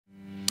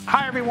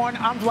Hi, everyone.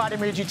 I'm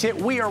Vladimir Jutit.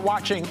 We are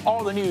watching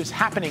all the news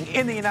happening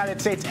in the United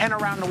States and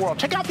around the world.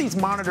 Check out these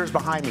monitors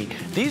behind me.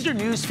 These are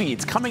news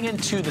feeds coming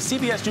into the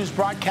CBS News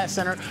Broadcast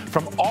Center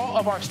from all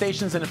of our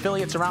stations and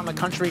affiliates around the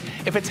country.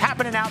 If it's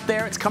happening out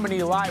there, it's coming to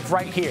you live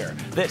right here.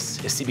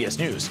 This is CBS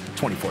News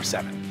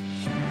 24/7.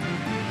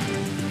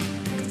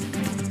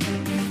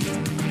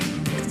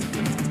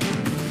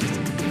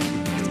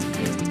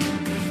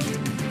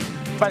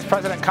 Vice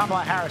President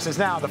Kamala Harris is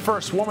now the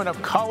first woman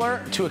of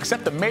color to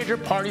accept the major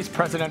party's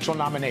presidential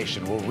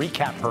nomination. We'll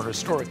recap her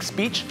historic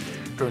speech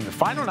during the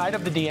final night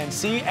of the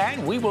DNC,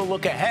 and we will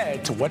look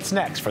ahead to what's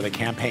next for the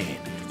campaign.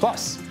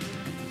 Plus,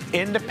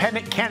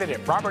 independent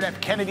candidate Robert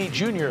F. Kennedy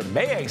Jr.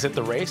 may exit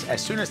the race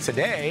as soon as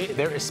today.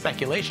 There is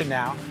speculation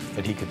now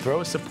that he could throw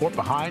his support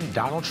behind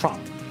Donald Trump.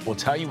 We'll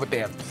tell you what they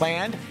have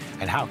planned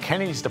and how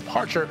Kennedy's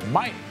departure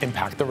might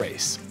impact the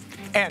race.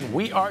 And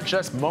we are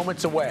just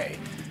moments away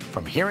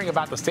from hearing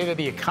about the state of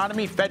the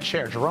economy. Fed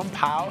Chair Jerome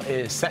Powell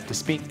is set to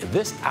speak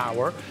this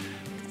hour.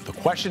 The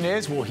question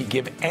is, will he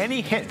give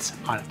any hints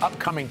on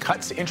upcoming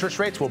cuts to interest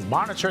rates? We'll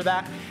monitor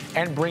that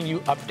and bring you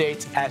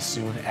updates as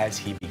soon as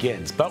he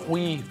begins. But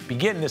we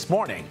begin this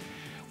morning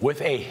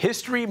with a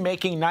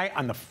history-making night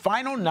on the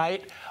final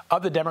night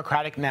of the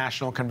Democratic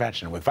National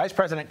Convention, with Vice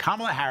President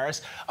Kamala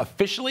Harris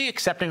officially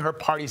accepting her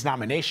party's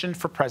nomination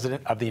for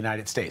President of the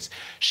United States.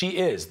 She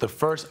is the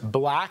first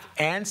Black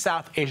and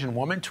South Asian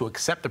woman to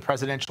accept the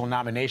presidential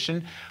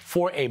nomination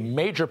for a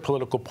major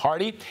political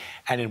party.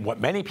 And in what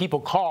many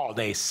people called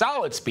a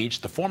solid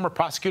speech, the former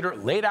prosecutor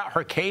laid out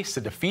her case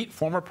to defeat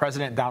former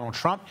President Donald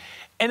Trump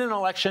in an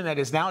election that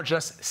is now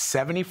just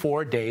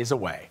 74 days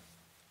away.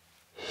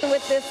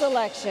 With this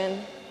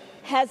election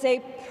has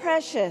a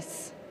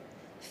precious,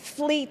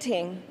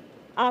 fleeting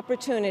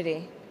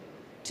opportunity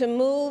to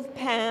move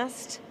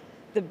past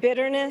the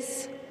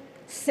bitterness,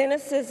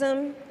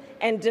 cynicism,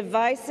 and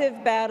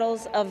divisive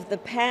battles of the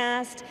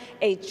past,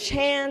 a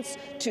chance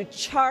to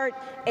chart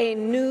a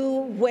new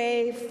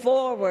way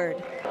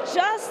forward.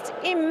 Just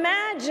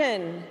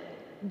imagine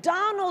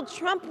Donald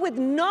Trump with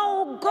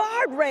no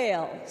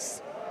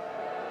guardrails,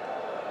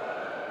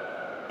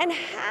 and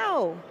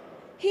how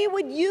he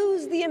would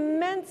use the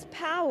immense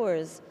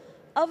powers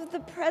of the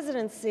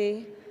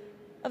presidency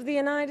of the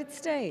United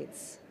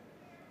States,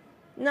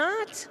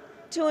 not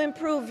to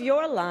improve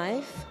your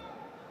life,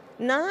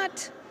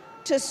 not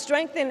to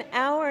strengthen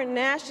our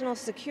national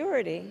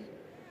security,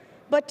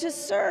 but to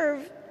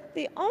serve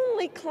the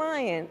only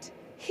client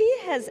he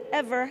has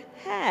ever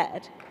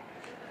had,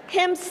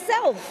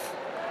 himself.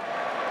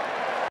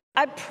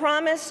 I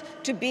promise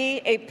to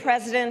be a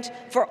president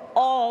for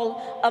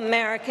all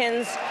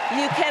Americans.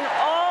 You can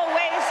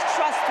always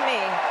trust me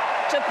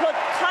to put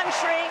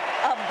country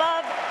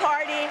above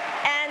party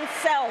and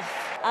self.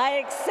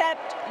 I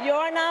accept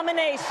your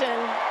nomination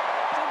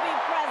to be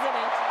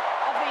President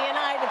of the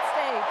United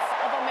States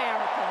of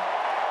America.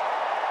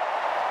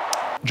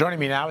 Joining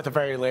me now with the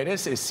very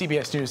latest is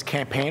CBS News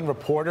campaign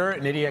reporter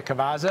Nydia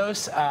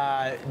Cavazos.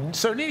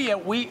 So Nydia,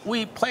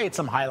 we played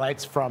some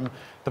highlights from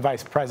the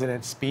vice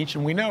president's speech,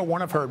 and we know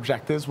one of her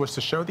objectives was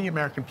to show the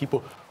American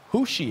people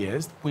who she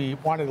is. We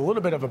wanted a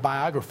little bit of a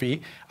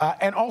biography,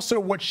 and also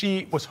what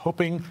she was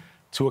hoping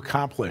to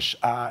accomplish.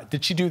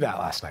 Did she do that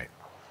last night?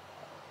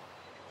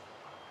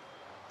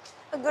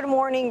 Good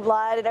morning,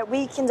 Vlad.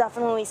 We can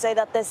definitely say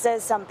that this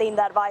is something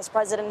that Vice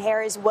President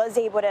Harris was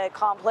able to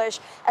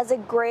accomplish, as a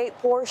great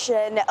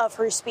portion of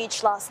her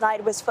speech last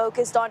night was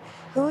focused on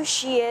who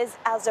she is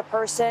as a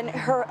person,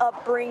 her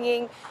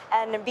upbringing,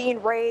 and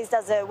being raised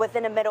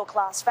within a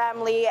middle-class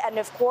family. And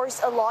of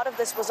course, a lot of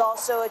this was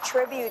also a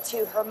tribute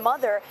to her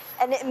mother.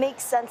 And it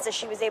makes sense that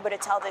she was able to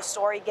tell this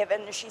story,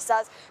 given she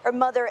says her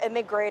mother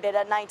immigrated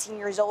at 19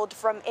 years old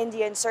from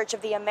India in search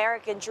of the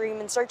American dream,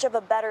 in search of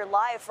a better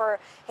life for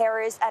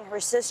Harris and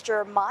her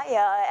sister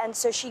Maya. And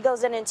so she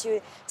goes in and to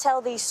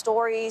tell these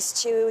stories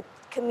to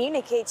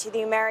communicate to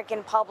the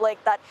American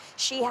public that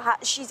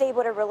she's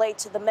able to relate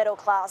to the middle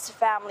class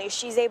family.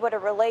 She's able to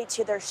relate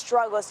to their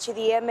struggles, to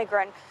the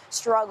immigrant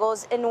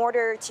struggles, in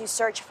order to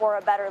search for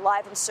a better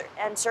life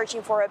and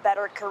searching for a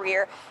better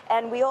career.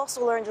 And we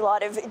also learned a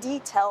lot of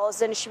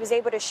details, and she was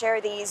able to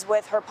share these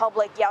with her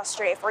public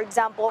yesterday. For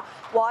example,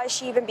 why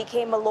she even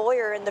became a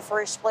lawyer in the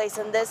first place.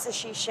 And this,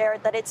 she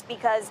shared that it's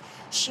because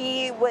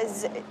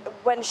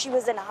when she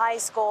was in high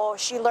school,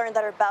 she learned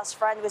that her best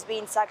friend was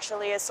being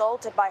sexually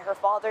assaulted by her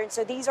father. And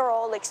so these are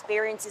all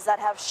experiences that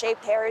have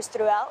shaped Harris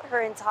throughout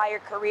her entire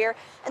career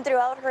and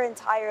throughout her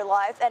entire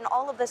life. And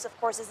all of this, of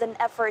course, is an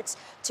effort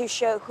to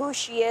show who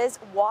she is,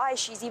 why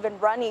she's even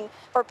running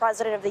for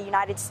president of the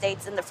United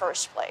States in the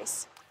first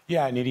place.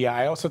 Yeah, Nydia,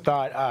 I also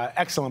thought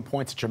excellent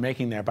points that you're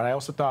making there, but I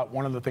also thought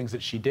one of the things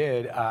that she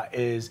did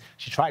is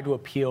she tried to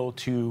appeal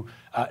to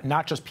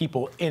not just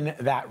people in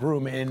that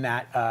room, in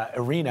that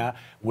arena,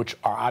 which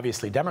are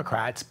obviously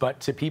Democrats, but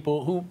to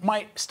people who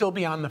might still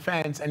be on the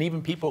fence, and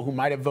even people who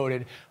might have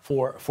voted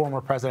for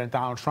former President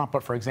Donald Trump,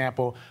 but, for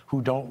example,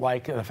 who don't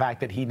like the fact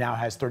that he now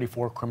has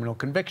 34 criminal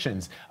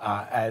convictions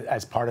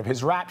as part of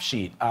his rap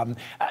sheet.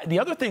 The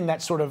other thing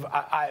that sort of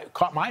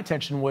caught my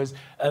attention was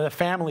the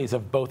families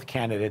of both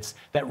candidates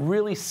that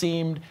really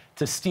seemed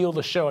to steal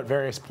the show at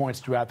various points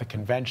throughout the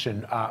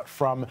convention,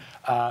 from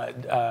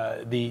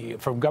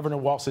Governor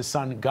Walz's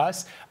son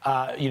Gus,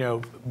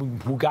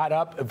 who got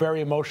up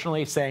very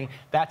emotionally saying,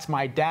 "That's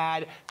my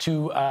dad,"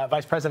 to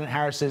Vice President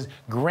Harris's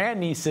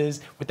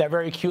grandnieces with that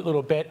very cute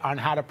little bit on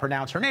how to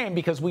pronounce her name,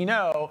 because we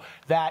know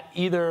that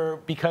either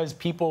because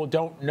people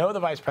don't know the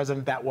Vice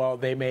President that well,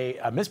 they may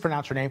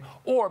mispronounce her name,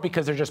 or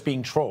because they're just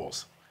being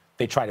trolls,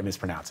 they try to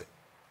mispronounce it.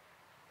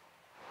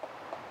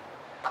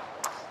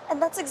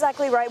 And that's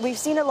exactly right. We've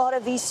seen a lot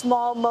of these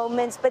small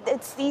moments, but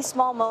it's these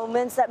small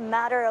moments that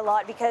matter a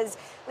lot, because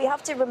we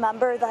have to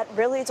remember that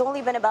really it's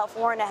only been about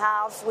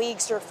 4.5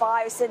 weeks or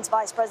 5 since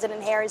Vice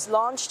President Harris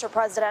launched her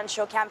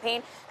presidential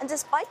campaign. And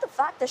despite the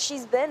fact that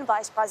she's been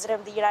Vice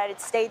President of the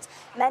United States,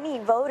 many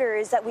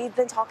voters that we've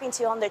been talking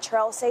to on the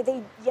trail say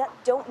they yet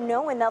don't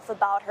know enough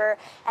about her.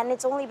 And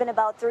it's only been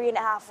about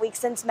 3.5 weeks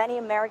since many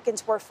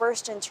Americans were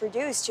first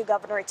introduced to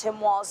Governor Tim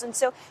Walz. And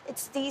so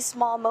it's these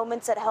small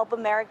moments that help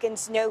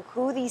Americans know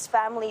who these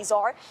families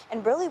are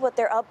and really what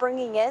their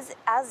upbringing is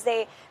as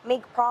they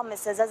make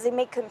promises, as they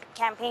make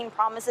campaign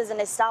promises and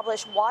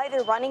establish why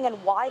they're running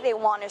and why they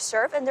want to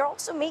serve. And they're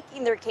also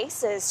making their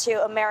cases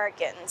to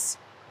Americans.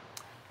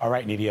 All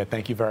right, Nidia,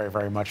 thank you very,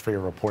 very much for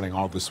your reporting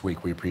all this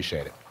week. We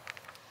appreciate it.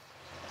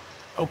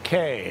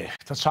 Okay,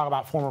 let's talk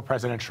about former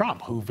President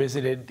Trump, who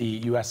visited the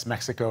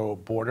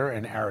U.S.-Mexico border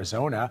in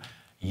Arizona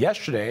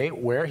yesterday,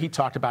 where he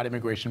talked about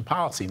immigration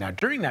policy. Now,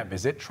 during that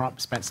visit, Trump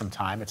spent some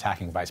time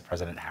attacking Vice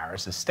President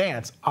Harris's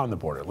stance on the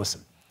border.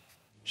 Listen.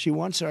 She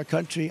wants our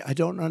country. I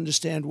don't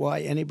understand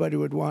why anybody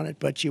would want it,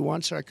 but she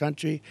wants our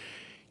country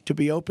to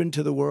be open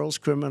to the world's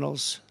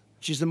criminals.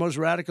 She's the most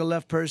radical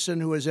left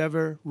person who has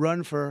ever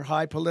run for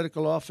high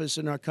political office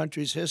in our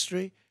country's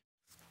history.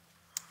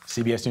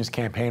 CBS News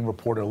campaign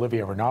reporter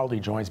Olivia Rinaldi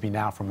joins me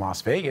now from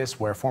Las Vegas,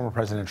 where former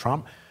President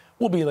Trump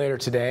will be later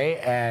today,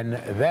 and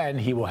then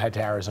he will head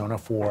to Arizona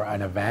for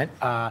an event.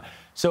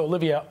 So,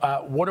 Olivia,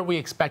 what are we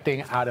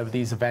expecting out of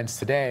these events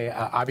today?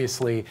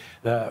 Obviously,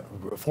 the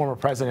former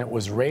president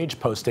was rage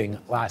posting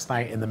last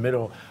night in the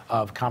middle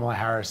of Kamala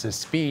Harris's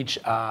speech,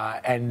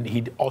 and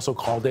he also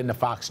called in to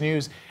Fox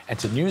News and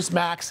to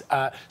Newsmax.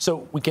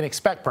 So we can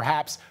expect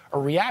perhaps a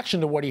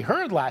reaction to what he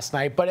heard last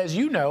night. But as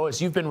you know,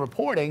 as you've been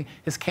reporting,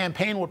 his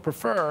campaign would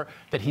prefer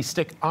that he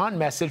stick on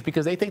message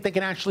because they think they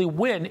can actually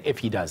win if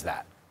he does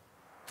that.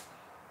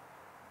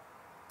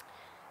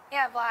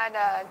 Yeah,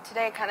 Vlad,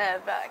 today kind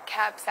of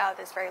caps out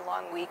this very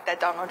long week that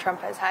Donald Trump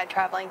has had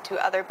traveling to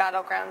other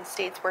battleground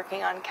states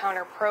working on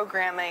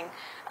counter-programming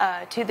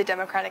to the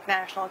Democratic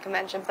National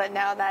Convention. But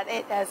now that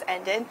it has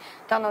ended,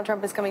 Donald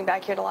Trump is coming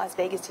back here to Las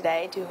Vegas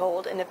today to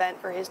hold an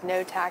event for his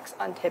no tax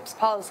on tips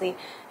policy.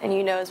 And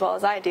you know as well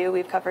as I do,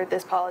 we've covered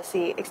this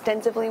policy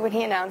extensively when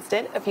he announced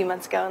it a few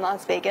months ago in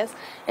Las Vegas,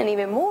 and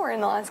even more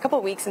in the last couple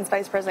of weeks since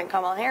Vice President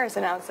Kamala Harris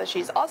announced that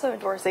she's also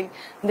endorsing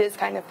this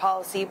kind of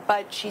policy,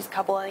 but she's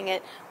coupling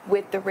it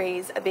with the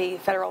raise of a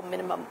federal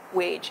minimum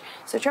wage.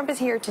 So Trump is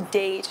here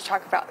today to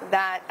talk about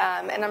that,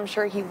 and I'm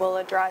sure he will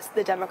address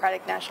the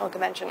Democratic National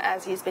Convention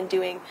as he's been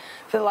doing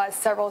for the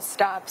last several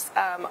stops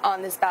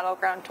on this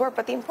battleground tour.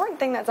 But the important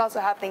thing that's also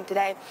happening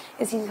today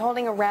is he's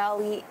holding a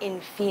rally in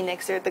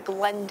Phoenix, or the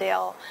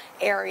Glendale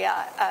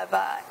area of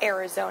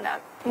Arizona.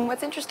 And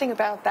what's interesting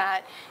about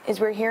that is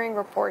we're hearing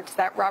reports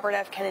that Robert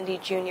F. Kennedy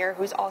Jr.,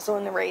 who's also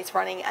in the race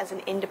running as an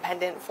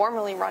independent,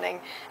 formerly running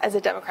as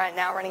a Democrat,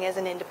 now running as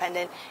an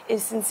independent,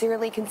 is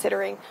sincerely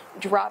considering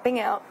dropping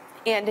out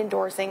and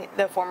endorsing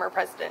the former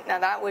president. Now,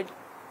 that would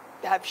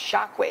have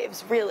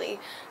shockwaves really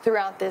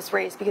throughout this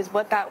race, because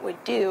what that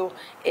would do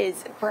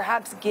is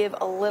perhaps give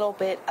a little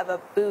bit of a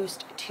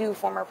boost to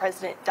former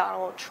President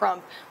Donald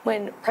Trump.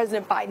 When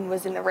President Biden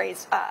was in the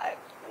race,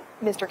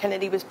 Mr.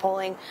 Kennedy was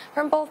polling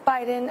from both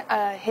Biden,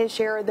 his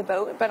share of the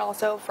vote, but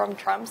also from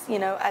Trump's,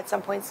 at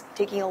some points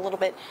taking a little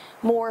bit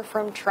more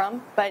from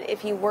Trump. But if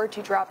he were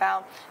to drop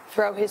out,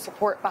 throw his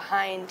support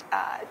behind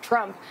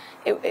Trump,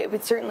 it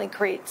would certainly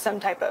create some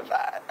type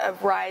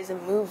of rise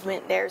and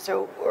movement there.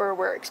 Or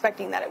we're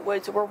expecting that it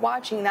would. So we're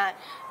watching that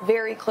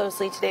very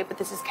closely today. But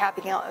this is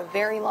capping out a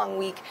very long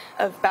week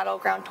of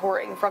battleground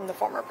touring from the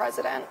former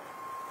president.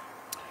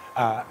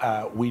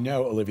 We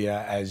know,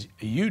 Olivia, as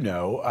you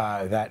know,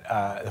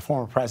 that the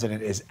former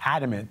president is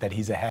adamant that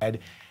he's ahead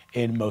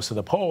in most of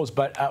the polls.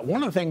 But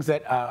one of the things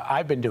that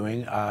I've been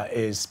doing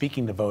is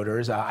speaking to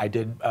voters. I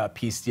did a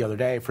piece the other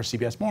day for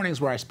CBS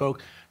Mornings where I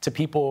spoke to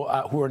people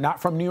who are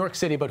not from New York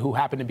City, but who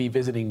happen to be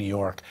visiting New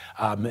York.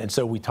 And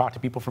so we talked to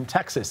people from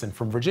Texas and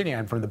from Virginia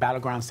and from the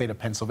battleground state of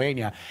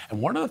Pennsylvania.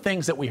 And one of the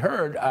things that we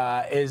heard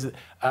I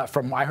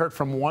heard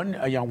from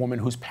one young woman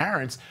whose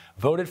parents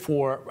voted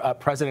for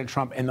President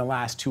Trump in the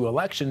last 2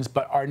 elections,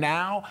 but are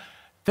now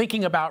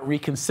thinking about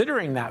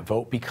reconsidering that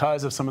vote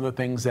because of some of the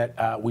things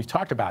that we've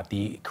talked about,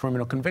 the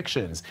criminal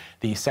convictions,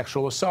 the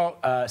sexual assault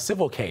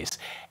civil case.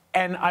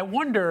 And I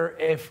wonder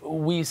if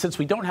since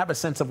we don't have a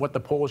sense of what the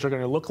polls are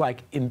going to look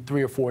like in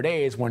 3 or 4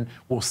 days when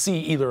we'll see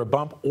either a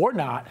bump or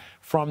not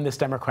from this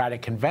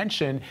Democratic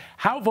convention,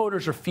 how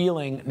voters are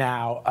feeling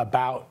now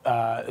about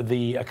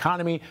the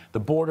economy, the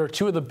border,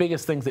 two of the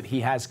biggest things that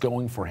he has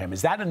going for him.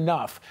 Is that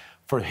enough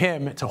for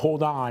him to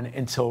hold on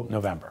until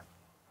November?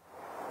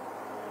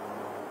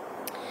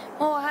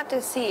 Well, we'll have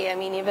to see. I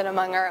mean, even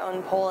among our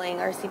own polling,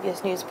 our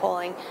CBS News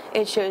polling,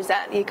 it shows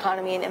that the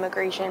economy and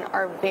immigration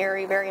are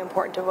very, very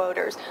important to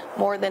voters,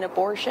 more than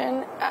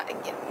abortion,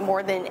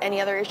 more than any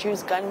other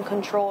issues, gun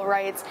control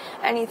rights,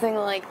 anything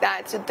like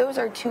that. So those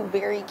are two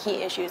very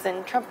key issues,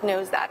 and Trump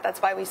knows that.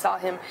 That's why we saw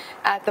him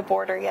at the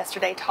border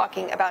yesterday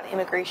talking about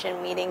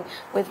immigration, meeting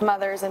with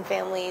mothers and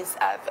families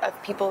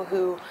of people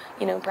who,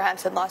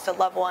 perhaps had lost a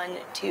loved one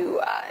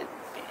to a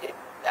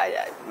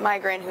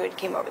migrant who had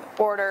came over the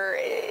border.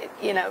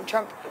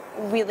 Trump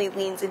really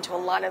leans into a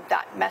lot of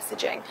that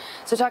messaging.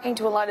 So talking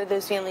to a lot of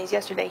those families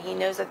yesterday, he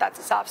knows that that's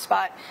a soft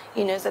spot.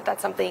 He knows that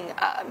that's something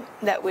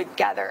that would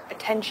gather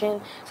attention.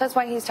 So that's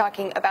why he's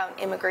talking about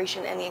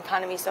immigration and the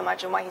economy so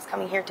much, and why he's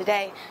coming here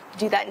today to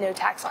do that no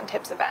tax on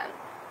tips event.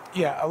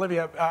 Yeah,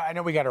 Olivia, I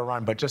know we got to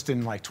run, but just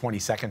in like 20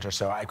 seconds or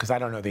so, because I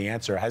don't know the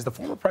answer, has the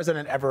former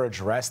president ever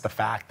addressed the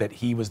fact that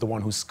he was the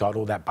one who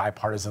scuttled that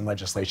bipartisan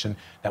legislation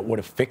that would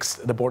have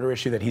fixed the border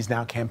issue that he's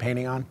now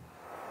campaigning on?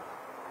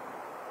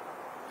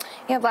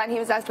 Yeah, Vlad, he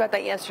was asked about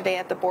that yesterday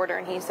at the border,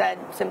 and he said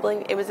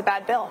simply it was a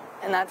bad bill,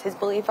 and that's his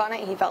belief on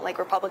it. He felt like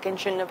Republicans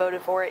shouldn't have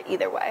voted for it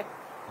either way.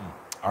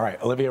 All right,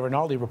 Olivia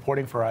Rinaldi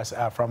reporting for us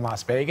from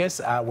Las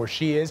Vegas, where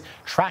she is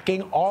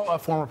tracking all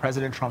of former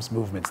President Trump's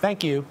movements.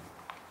 Thank you.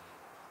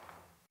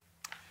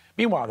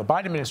 Meanwhile, the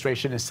Biden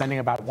administration is sending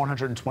about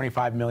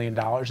 $125 million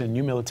in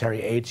new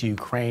military aid to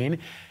Ukraine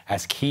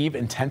as Kyiv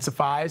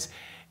intensifies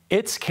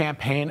its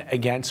campaign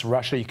against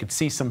Russia. You can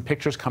see some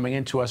pictures coming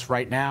into us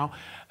right now.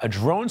 A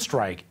drone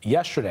strike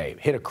yesterday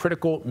hit a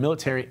critical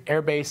military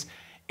airbase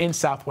in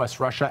southwest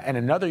Russia, and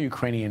another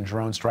Ukrainian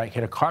drone strike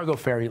hit a cargo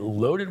ferry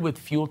loaded with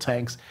fuel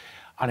tanks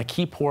on a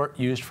key port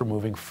used for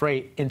moving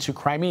freight into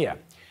Crimea.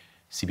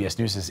 CBS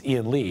News'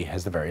 Ian Lee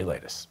has the very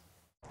latest.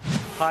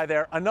 Hi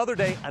there. Another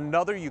day,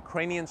 another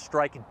Ukrainian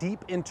strike deep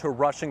into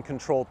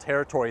Russian-controlled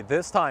territory,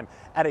 this time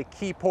at a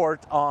key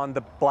port on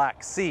the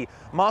Black Sea.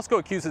 Moscow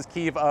accuses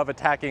Kyiv of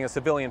attacking a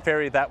civilian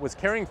ferry that was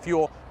carrying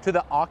fuel to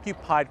the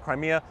occupied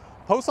Crimea.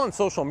 Posts on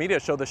social media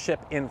show the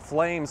ship in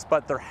flames,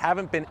 but there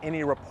haven't been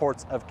any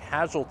reports of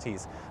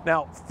casualties.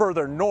 Now,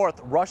 further north,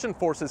 Russian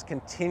forces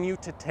continue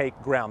to take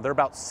ground. They're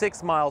about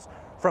 6 miles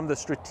from the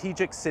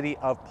strategic city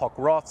of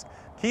Pokrovsk.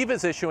 Kyiv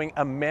is issuing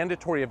a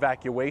mandatory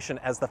evacuation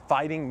as the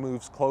fighting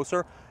moves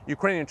closer.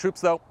 Ukrainian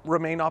troops, though,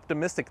 remain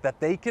optimistic that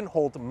they can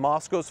hold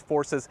Moscow's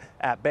forces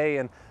at bay,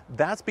 and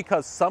that's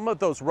because some of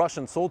those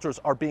Russian soldiers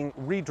are being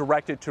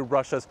redirected to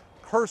Russia's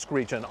Kursk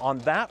region. On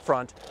that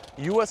front,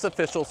 U.S.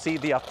 officials see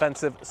the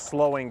offensive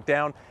slowing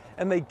down,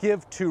 and they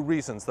give two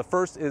reasons. The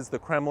first is the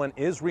Kremlin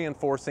is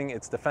reinforcing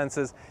its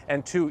defenses,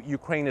 and two,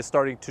 Ukraine is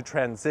starting to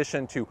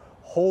transition to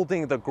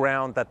holding the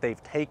ground that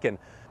they've taken.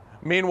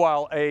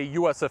 Meanwhile, a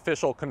U.S.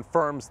 official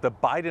confirms the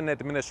Biden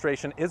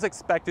administration is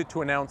expected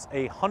to announce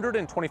a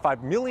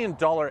 $125 million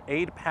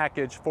aid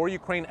package for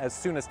Ukraine as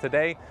soon as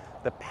today.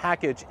 The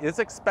package is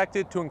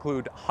expected to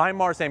include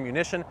HIMARS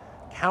ammunition,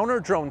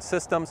 counter-drone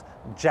systems,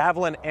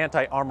 Javelin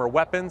anti-armor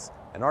weapons,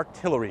 and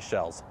artillery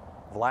shells.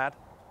 Vlad?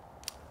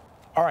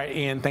 All right,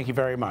 Ian, thank you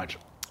very much.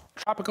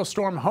 Tropical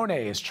storm Hone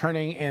is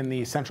churning in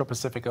the Central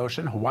Pacific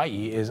Ocean.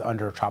 Hawaii is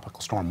under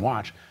tropical storm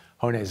watch.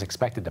 Hone is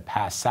expected to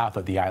pass south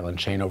of the island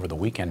chain over the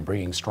weekend,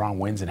 bringing strong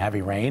winds and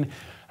heavy rain.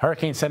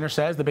 Hurricane Center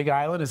says the Big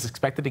Island is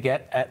expected to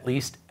get at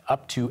least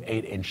up to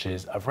 8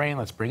 inches of rain.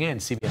 Let's bring in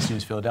CBS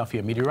News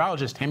Philadelphia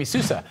meteorologist Tammy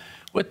Sousa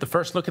with the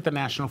first look at the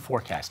national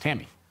forecast.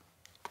 Tammy.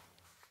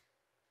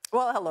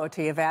 Well, hello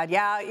to you, Vad.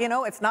 Yeah,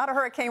 it's not a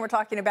hurricane we're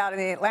talking about in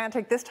the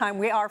Atlantic. This time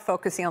we are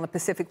focusing on the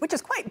Pacific, which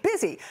is quite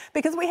busy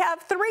because we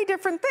have 3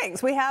 different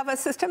things. We have a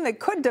system that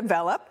could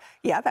develop.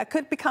 Yeah, that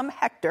could become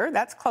Hector.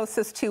 That's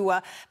closest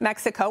to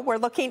Mexico. We're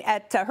looking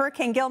at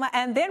Hurricane Gilma,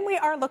 and then we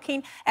are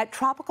looking at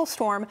Tropical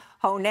Storm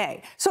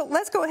Hone. So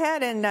let's go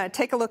ahead and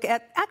take a look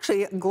at,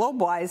 actually,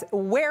 globe-wise,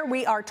 where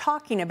we are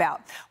talking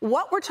about.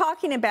 What we're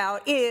talking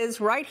about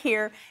is right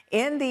here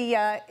in the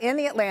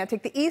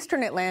Atlantic, the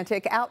eastern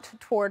Atlantic, out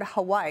toward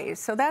Hawaii.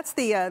 So that's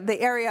the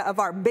area of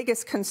our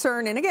biggest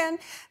concern. And again,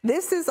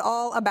 this is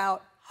all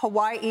about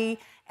Hawaii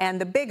and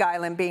the Big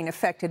Island being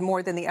affected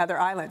more than the other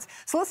islands.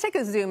 So let's take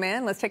a zoom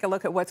in. Let's take a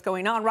look at what's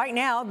going on. Right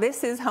now,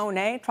 this is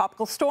Hone,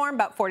 tropical storm,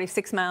 about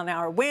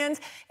 46-mile-an-hour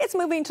winds. It's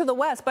moving to the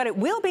west, but it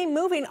will be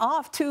moving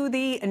off to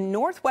the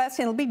northwest,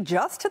 and it'll be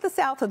just to the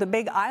south of the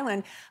Big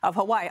Island of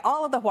Hawaii.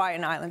 All of the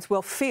Hawaiian Islands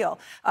will feel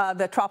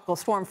the tropical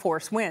storm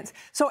force winds.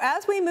 So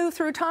as we move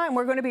through time,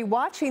 we're going to be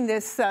watching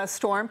this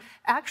storm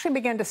actually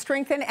begin to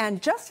strengthen, and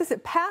just as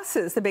it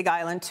passes the Big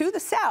Island to the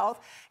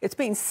south, it's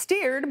being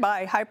steered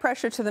by high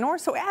pressure to the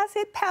north. So as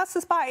it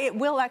passes by, it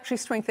will actually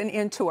strengthen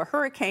into a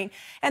hurricane.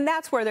 And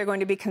that's where they're going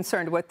to be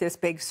concerned with this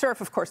big surf.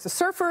 Of course, the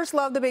surfers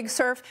love the big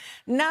surf.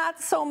 Not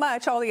so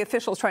much all the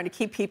officials trying to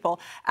keep people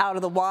out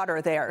of the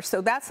water there. So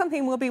that's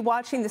something we'll be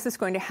watching. This is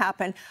going to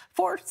happen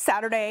for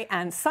Saturday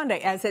and Sunday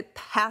as it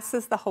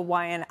passes the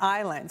Hawaiian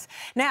Islands.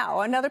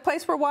 Now, another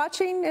place we're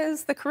watching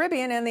is the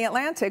Caribbean and the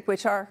Atlantic,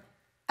 which are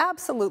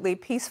absolutely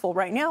peaceful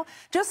right now.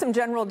 Just some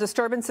general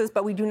disturbances,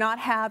 but we do not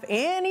have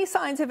any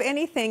signs of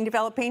anything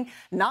developing,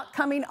 not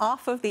coming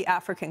off of the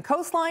African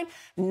coastline,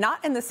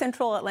 not in the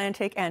Central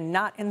Atlantic, and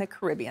not in the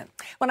Caribbean.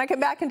 When I come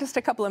back in just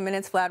a couple of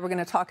minutes, Vlad, we're going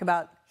to talk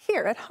about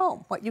here at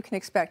home, what you can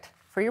expect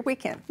for your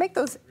weekend. Make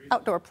those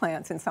outdoor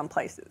plans in some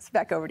places.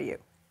 Back over to you.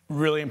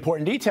 Really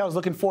important details.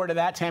 Looking forward to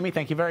that, Tammy.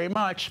 Thank you very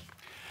much.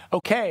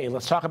 Okay,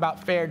 let's talk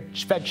about Fed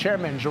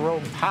Chairman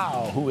Jerome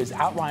Powell, who is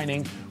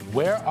outlining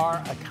where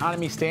our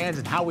economy stands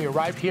and how we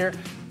arrived here.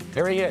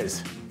 There he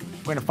is.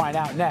 We're going to find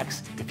out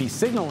next if he's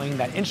signaling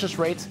that interest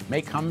rates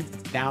may come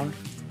down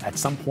at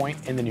some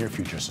point in the near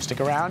future. So stick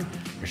around.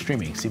 You're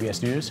streaming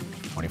CBS News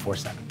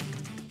 24/7.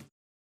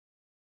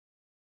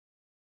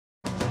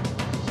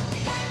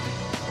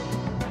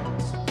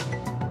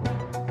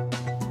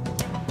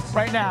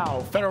 Right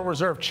now, Federal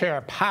Reserve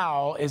Chair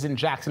Powell is in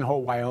Jackson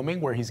Hole,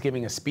 Wyoming, where he's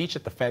giving a speech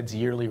at the Fed's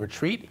yearly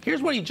retreat.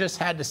 Here's what he just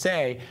had to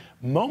say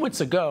moments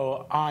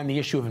ago on the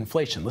issue of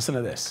inflation. Listen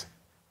to this.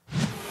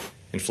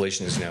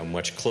 Inflation is now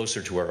much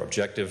closer to our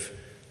objective,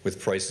 with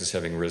prices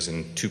having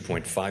risen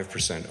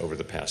 2.5% over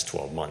the past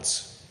 12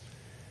 months.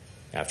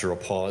 After a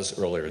pause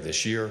earlier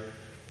this year,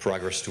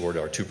 progress toward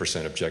our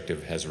 2%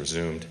 objective has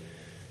resumed.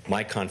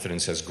 My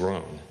confidence has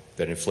grown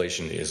that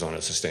inflation is on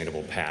a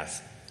sustainable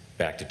path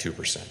back to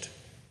 2%.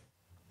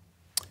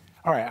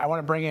 All right, I want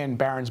to bring in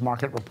Barron's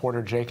market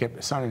reporter Jacob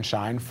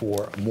Sonnenschein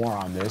for more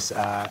on this.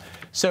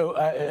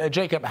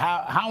 Jacob,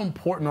 how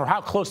important or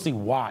how closely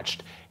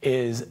watched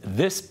is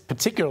this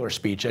particular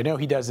speech? I know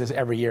he does this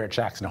every year at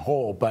Jackson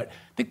Hole, but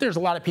I think there's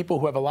a lot of people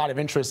who have a lot of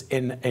interest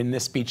in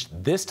this speech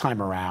this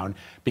time around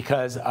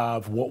because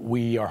of what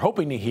we are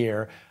hoping to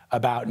hear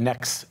about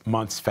next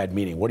month's Fed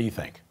meeting. What do you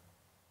think?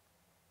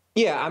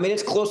 Yeah, I mean,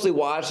 it's closely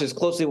watched. It's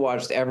closely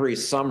watched every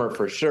summer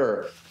for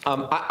sure.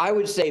 I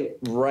would say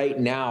right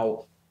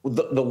now,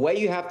 the way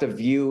you have to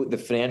view the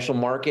financial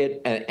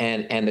market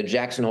and the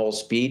Jackson Hole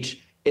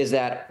speech is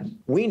that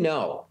we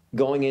know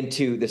going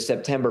into the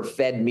September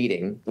Fed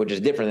meeting, which is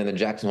different than the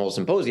Jackson Hole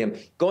Symposium,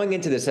 going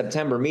into the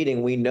September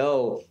meeting, we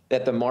know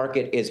that the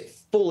market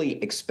is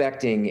fully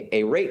expecting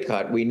a rate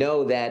cut. We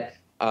know that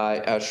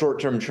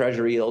short-term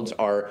Treasury yields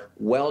are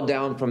well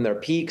down from their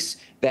peaks.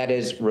 That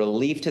is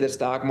relief to the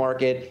stock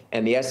market,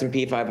 and the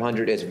S&P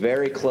 500 is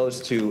very close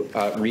to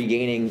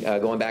regaining,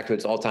 going back to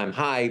its all-time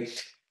high.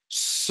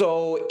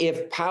 So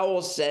if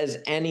Powell says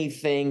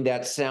anything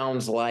that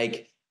sounds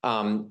like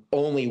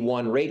only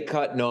one rate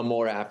cut, no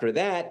more after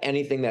that,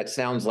 anything that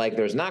sounds like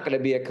there's not going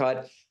to be a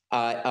cut,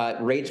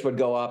 rates would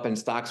go up and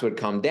stocks would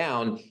come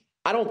down.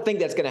 I don't think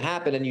that's going to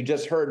happen. And you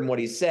just heard what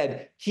he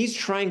said. He's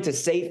trying to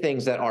say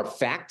things that are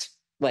fact,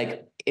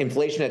 like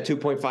inflation at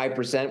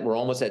 2.5%, we're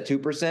almost at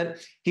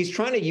 2%. He's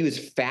trying to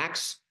use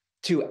facts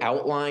to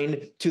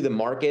outline to the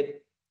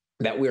market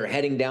that we're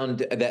heading down,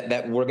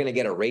 that we're going to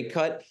get a rate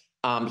cut.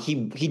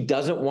 He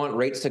doesn't want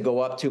rates to go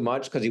up too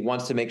much because he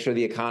wants to make sure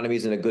the economy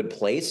is in a good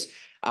place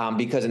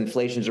because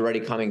inflation is already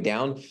coming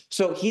down.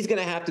 So he's going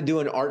to have to do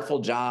an artful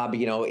job,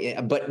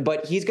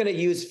 but he's going to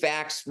use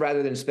facts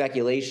rather than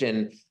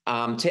speculation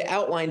to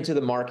outline to the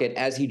market,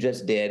 as he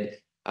just did,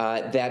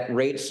 that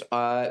rates,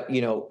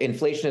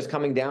 inflation is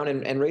coming down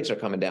and rates are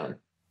coming down.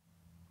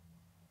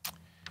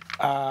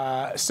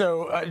 I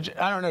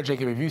don't know,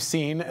 Jacob, have you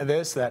seen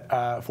this,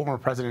 that former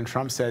President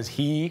Trump says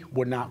he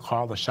would not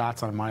call the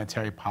shots on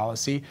monetary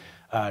policy,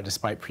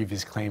 despite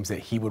previous claims that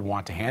he would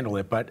want to handle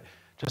it? But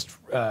just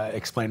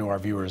explain to our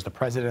viewers, the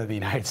President of the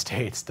United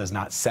States does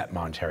not set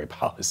monetary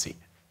policy.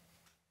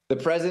 The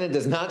President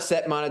does not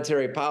set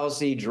monetary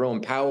policy.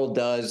 Jerome Powell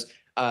does.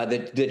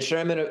 The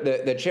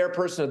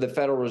chairperson of the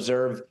Federal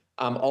Reserve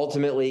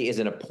ultimately is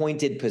an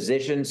appointed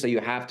position, so you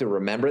have to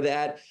remember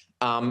that.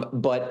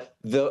 But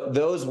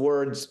those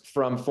words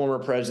from former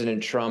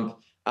President Trump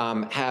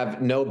have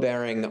no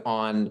bearing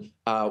on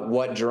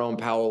what Jerome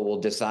Powell will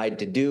decide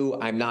to do.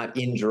 I'm not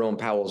in Jerome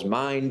Powell's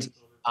mind,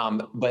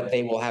 but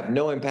they will have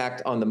no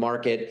impact on the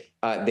market.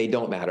 They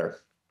don't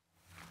matter.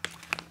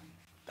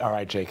 All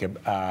right, Jacob.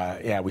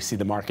 We see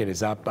the market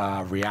is up,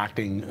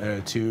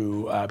 reacting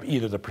to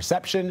either the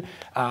perception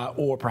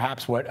or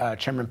perhaps what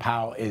Chairman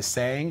Powell is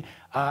saying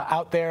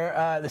out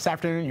there this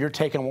afternoon. Your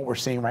take on what we're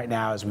seeing right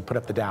now as we put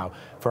up the Dow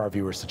for our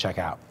viewers to check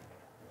out.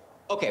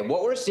 Okay,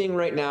 what we're seeing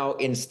right now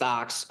in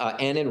stocks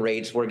and in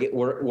rates,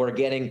 we're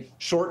getting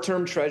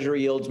short-term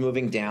Treasury yields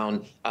moving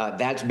down.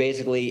 That's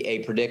basically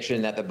a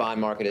prediction that the bond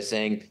market is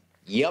saying,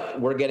 yep,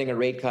 we're getting a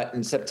rate cut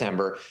in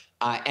September.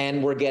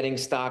 And we're getting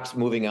stocks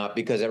moving up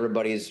because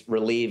everybody's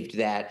relieved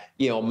that,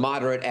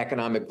 moderate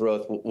economic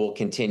growth will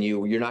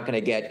continue. You're not going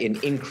to get an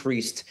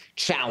increased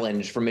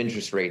challenge from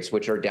interest rates,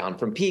 which are down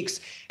from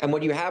peaks. And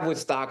what you have with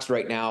stocks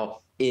right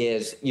now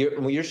is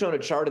you're showing a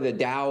chart of the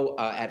Dow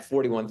at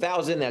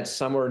 41,000. That's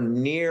somewhere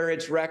near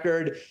its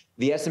record.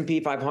 The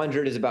S&P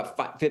 500 is about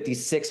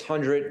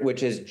 5,600,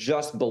 which is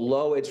just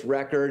below its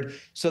record.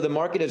 So the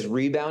market is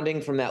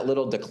rebounding from that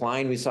little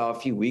decline we saw a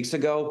few weeks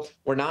ago.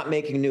 We're not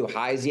making new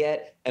highs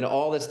yet. And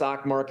all the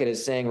stock market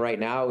is saying right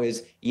now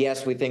is,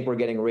 yes, we think we're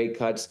getting rate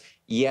cuts.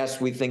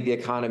 Yes, we think the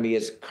economy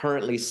is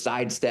currently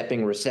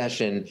sidestepping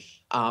recession.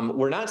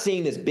 We're not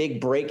seeing this big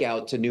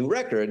breakout to new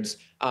records,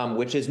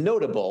 which is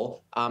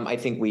notable. I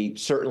think we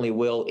certainly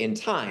will in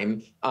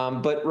time.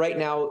 But right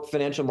now,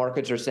 financial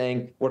markets are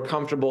saying we're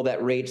comfortable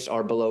that rates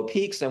are below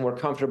peaks and we're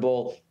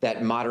comfortable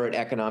that moderate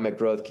economic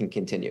growth can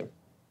continue.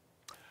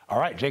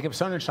 All right, Jacob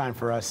Sonnenschein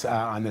for us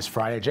on this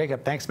Friday.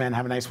 Jacob, thanks, man.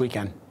 Have a nice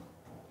weekend.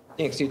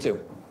 Thanks, you too.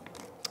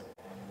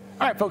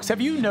 All right, folks, have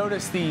you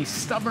noticed the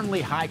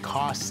stubbornly high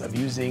costs of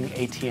using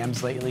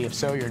ATMs lately? If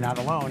so, you're not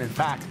alone. In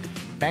fact,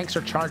 banks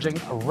are charging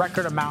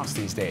record amounts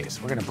these days.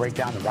 We're going to break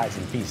down the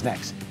rising fees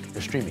next.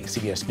 You're streaming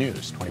CBS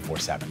News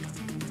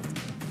 24/7.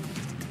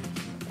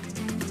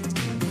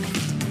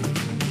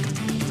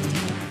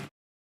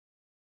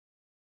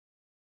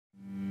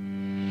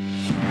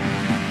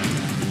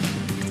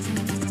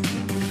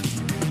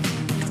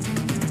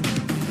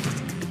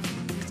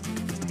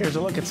 Here's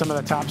a look at some of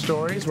the top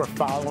stories we're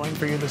following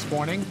for you this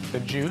morning. The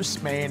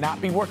juice may not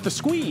be worth the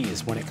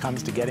squeeze when it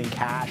comes to getting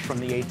cash from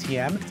the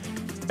ATM.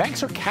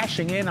 Banks are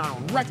cashing in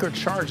on record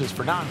charges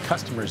for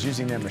non-customers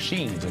using their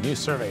machines. A new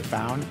survey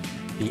found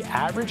the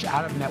average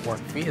out-of-network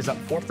fee is up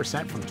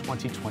 4% from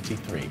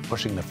 2023,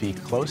 pushing the fee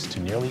close to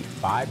nearly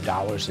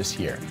 $5 this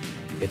year.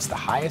 It's the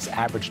highest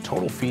average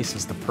total fee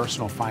since the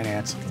personal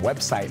finance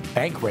website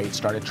Bankrate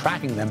started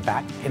tracking them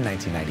back in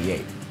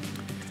 1998.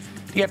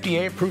 The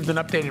FDA approved an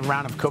updated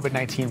round of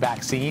COVID-19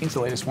 vaccines. The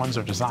latest ones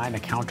are designed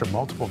to counter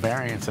multiple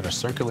variants that are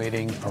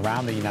circulating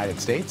around the United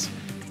States.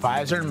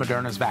 Pfizer and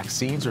Moderna's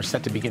vaccines are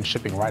set to begin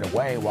shipping right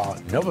away, while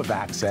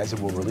Novavax says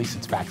it will release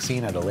its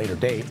vaccine at a later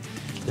date.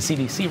 The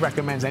CDC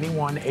recommends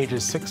anyone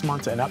ages 6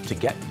 months and up to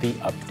get the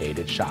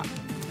updated shot.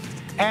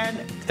 And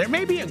there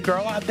may be a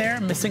girl out there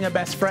missing a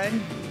best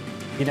friend,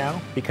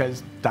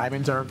 because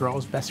diamonds are a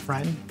girl's best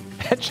friend.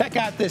 Check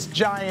out this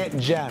giant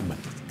gem.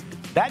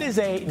 That is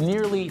a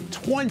nearly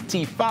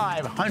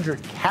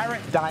 2,500 carat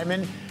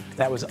diamond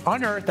that was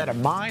unearthed at a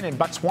mine in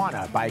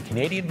Botswana by a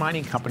Canadian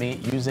mining company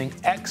using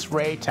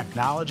X-ray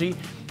technology.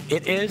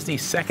 It is the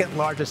second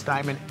largest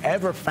diamond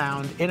ever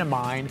found in a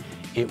mine.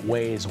 It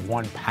weighs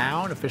 1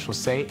 pound. Officials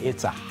say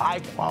it's a high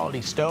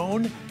quality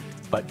stone,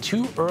 but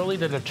too early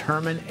to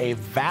determine a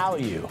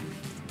value.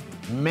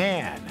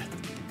 Man,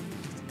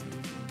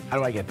 how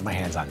do I get my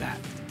hands on that?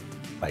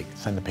 Like,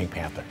 send the Pink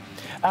Panther.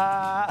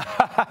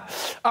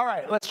 All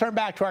right, let's turn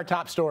back to our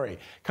top story.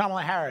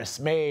 Kamala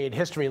Harris made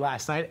history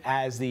last night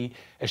as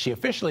she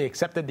officially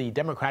accepted the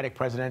Democratic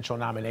presidential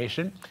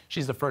nomination.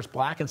 She's the first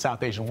Black and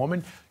South Asian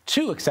woman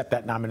to accept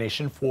that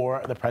nomination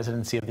for the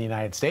presidency of the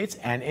United States.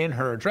 And in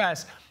her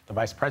address, the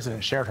vice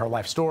president shared her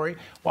life story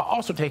while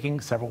also taking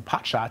several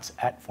potshots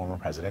at former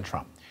President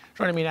Trump.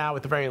 Joining me now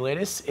with the very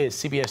latest is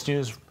CBS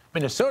News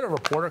Minnesota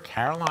reporter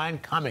Caroline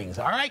Cummings.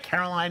 All right,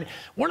 Caroline,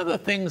 one of the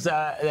things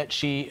that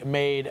she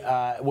made,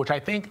 which I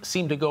think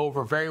seemed to go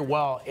over very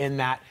well in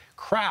that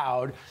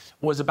crowd,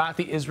 was about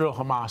the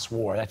Israel-Hamas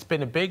war. That's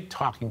been a big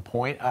talking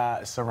point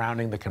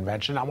surrounding the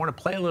convention. I want to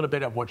play a little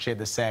bit of what she had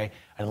to say,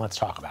 and let's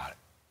talk about it.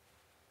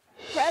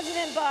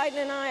 President Biden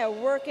and I are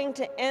working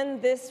to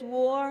end this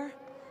war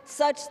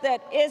such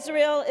that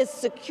Israel is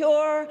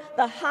secure,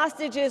 the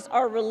hostages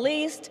are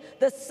released,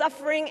 the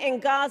suffering in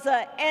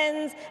Gaza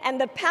ends,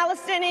 and the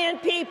Palestinian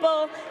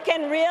people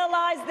can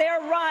realize their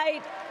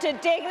right to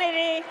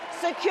dignity,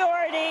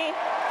 security,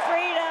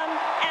 freedom,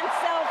 and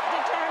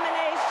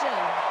self-determination.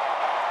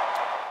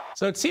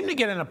 So it seemed to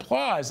get an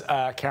applause,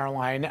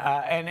 Caroline,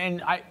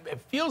 and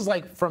it feels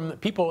like from the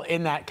people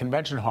in that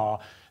convention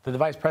hall that the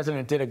vice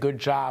president did a good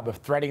job of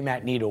threading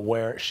that needle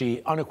where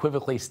she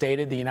unequivocally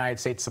stated the United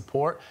States'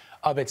 support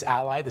of its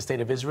ally, the state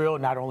of Israel,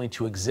 not only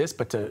to exist,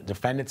 but to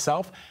defend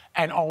itself,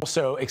 and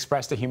also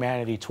express the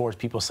humanity towards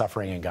people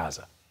suffering in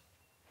Gaza.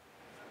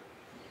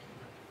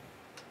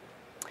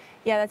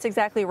 Yeah, that's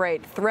exactly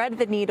right. Thread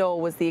the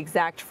needle was the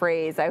exact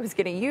phrase I was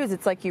going to use.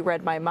 It's like you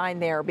read my mind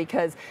there,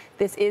 because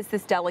this is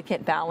this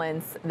delicate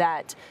balance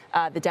that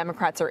the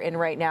Democrats are in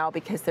right now,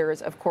 because there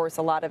is, of course,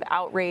 a lot of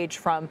outrage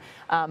from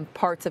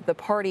parts of the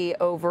party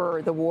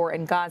over the war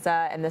in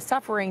Gaza and the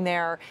suffering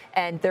there.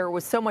 And there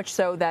was so much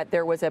so that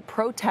there was a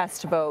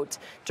protest vote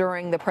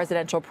during the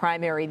presidential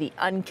primary, the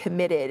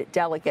uncommitted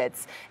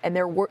delegates, and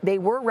they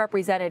were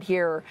represented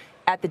here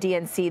at the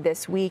DNC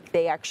this week.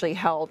 They actually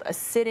held a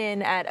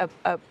sit-in at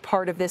a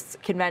part of this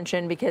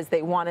convention because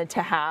they wanted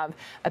to have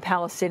a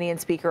Palestinian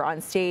speaker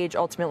on stage.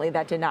 Ultimately,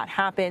 that did not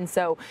happen.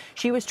 So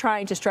she was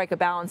trying to strike a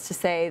balance to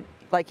say,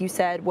 like you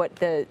said, what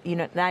the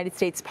United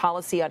States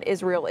policy on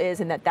Israel is,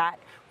 and that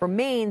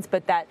remains,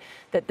 but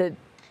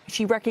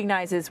she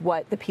recognizes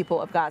what the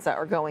people of Gaza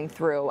are going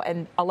through.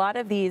 And a lot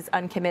of these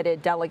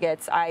uncommitted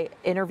delegates, I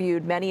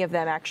interviewed many of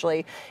them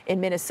actually in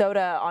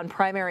Minnesota on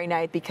primary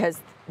night, because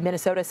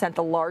Minnesota sent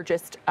the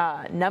largest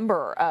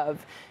number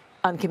of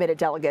uncommitted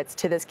delegates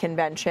to this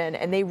convention.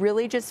 And they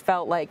really just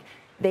felt like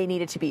they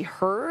needed to be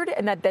heard,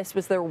 and that this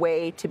was their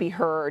way to be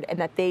heard, and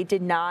that they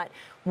did not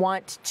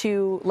want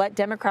to let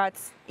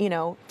Democrats,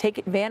 take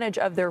advantage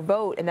of their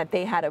vote, and that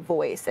they had a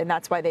voice, and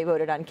that's why they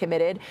voted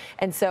uncommitted.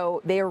 And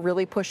so they are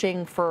really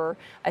pushing for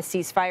a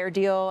ceasefire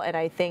deal. And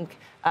I think,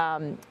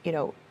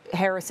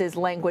 Harris's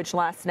language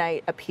last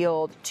night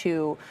appealed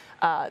to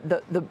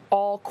the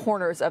all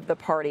corners of the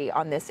party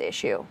on this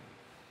issue.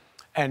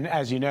 And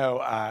as you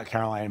know,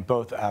 Caroline,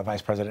 both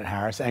Vice President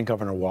Harris and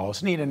Governor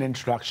Walz need an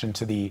introduction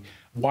to the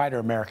wider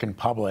American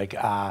public.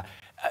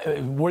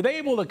 Were they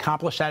able to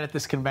accomplish that at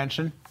this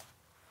convention?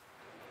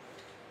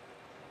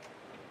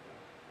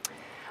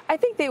 I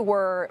think they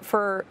were.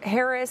 For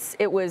Harris,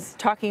 it was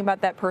talking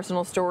about that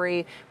personal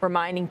story,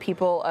 reminding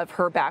people of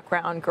her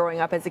background growing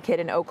up as a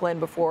kid in Oakland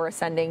before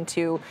ascending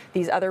to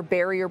these other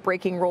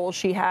barrier-breaking roles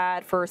she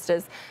had, first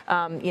as,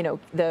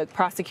 the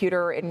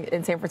prosecutor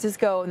in San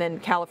Francisco, and then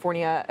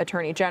California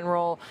Attorney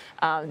General,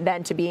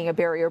 then to being a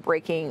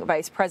barrier-breaking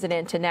vice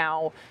president, and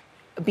now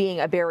being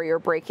a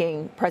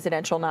barrier-breaking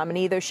presidential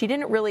nominee, though she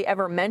didn't really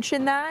ever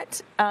mention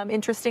that.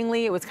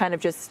 Interestingly, it was kind of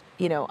just,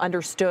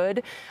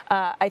 understood.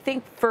 I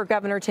think for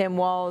Governor Tim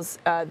Walz,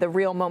 the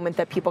real moment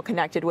that people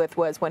connected with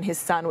was when his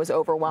son was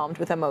overwhelmed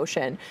with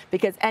emotion,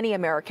 because any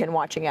American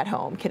watching at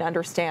home can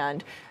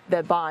understand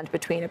the bond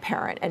between a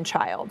parent and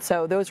child.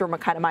 So those were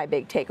kind of my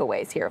big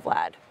takeaways here,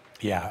 Vlad.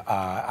 Yeah,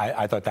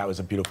 I thought that was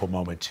a beautiful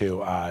moment, too.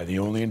 The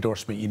only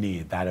endorsement you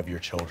need, that of your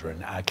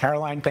children.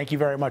 Caroline, thank you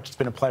very much. It's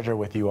been a pleasure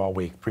with you all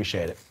week.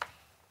 Appreciate it.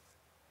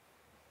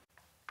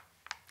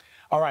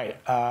 All right,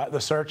 the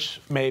search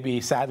may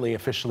be sadly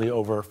officially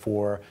over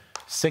for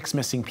 6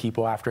 missing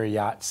people after a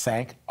yacht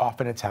sank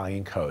off an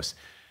Italian coast.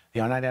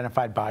 The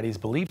unidentified body is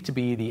believed to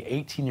be the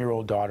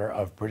 18-year-old daughter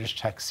of British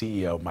tech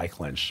CEO Mike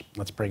Lynch.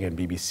 Let's bring in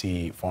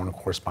BBC foreign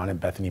correspondent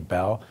Bethany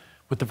Bell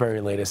with the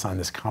very latest on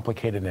this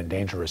complicated and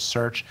dangerous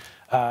search.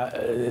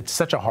 It's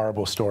such a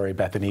horrible story,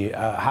 Bethany.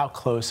 How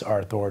close are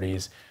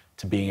authorities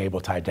to being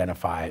able to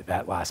identify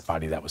that last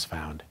body that was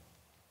found?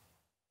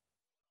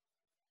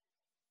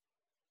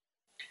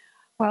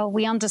 Well,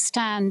 we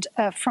understand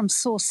from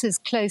sources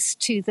close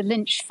to the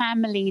Lynch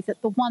family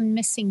that the one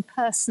missing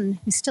person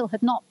who still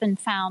had not been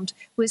found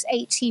was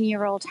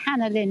 18-year-old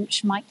Hannah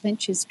Lynch, Mike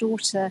Lynch's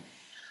daughter.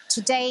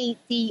 Today,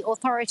 the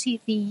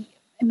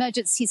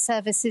emergency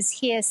services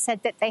here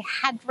said that they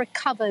had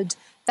recovered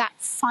that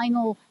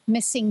final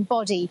missing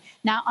body.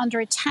 Now, under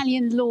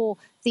Italian law,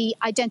 the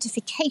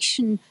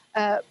identification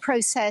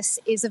process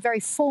is a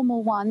very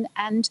formal one,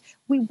 and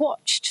we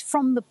watched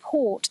from the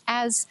port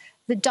as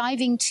the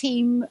diving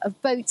team of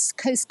boats,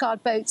 Coast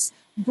Guard boats,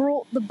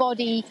 brought the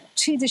body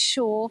to the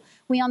shore.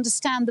 We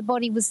understand the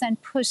body was then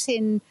put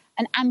in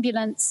an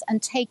ambulance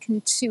and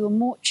taken to a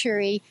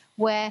mortuary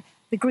where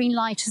the green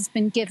light has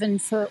been given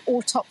for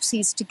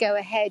autopsies to go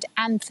ahead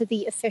and for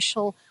the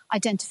official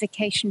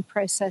identification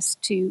process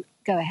to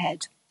go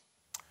ahead.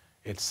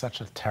 It's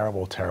such a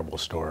terrible, terrible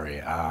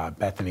story.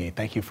 Bethany,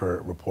 thank you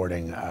for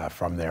reporting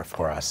from there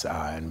for us.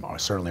 And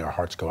certainly our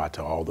hearts go out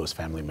to all those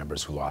family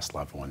members who lost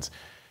loved ones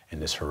in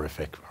this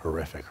horrific,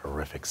 horrific,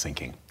 horrific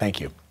sinking. Thank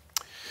you.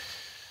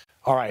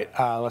 All right,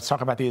 let's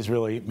talk about the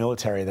Israeli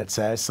military that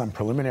says some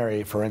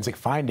preliminary forensic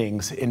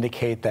findings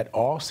indicate that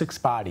all 6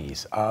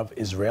 bodies of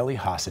Israeli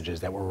hostages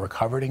that were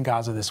recovered in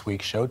Gaza this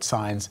week showed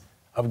signs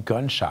of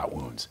gunshot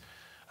wounds.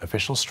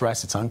 Officials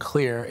stress it's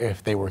unclear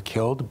if they were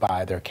killed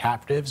by their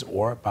captives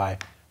or by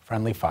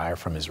friendly fire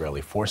from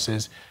Israeli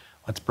forces.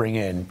 Let's bring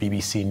in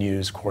BBC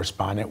News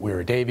correspondent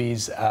Weira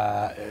Davies.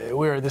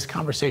 Weira, this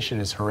conversation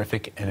is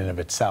horrific in and of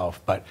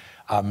itself, but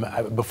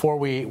before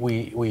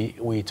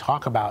we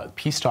talk about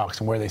peace talks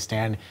and where they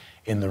stand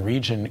in the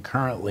region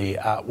currently,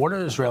 what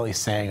are Israelis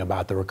saying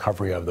about the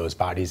recovery of those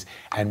bodies,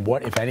 and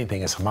what, if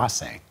anything, is Hamas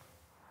saying?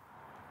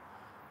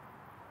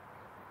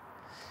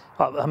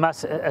 Well,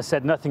 Hamas has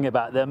said nothing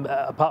about them,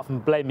 apart from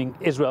blaming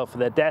Israel for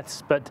their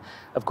deaths. But,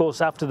 of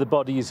course, after the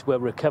bodies were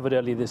recovered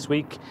early this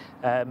week,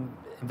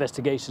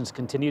 investigations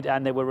continued,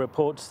 and there were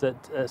reports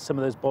that some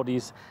of those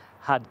bodies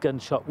had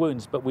gunshot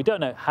wounds. But we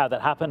don't know how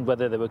that happened,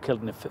 whether they were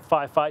killed in a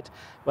firefight,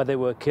 whether they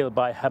were killed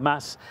by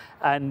Hamas.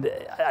 And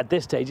at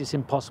this stage, it's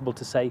impossible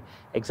to say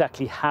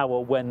exactly how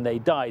or when they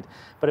died.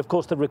 But of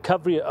course, the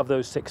recovery of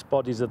those 6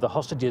 bodies of the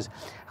hostages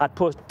had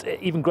put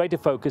even greater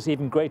focus,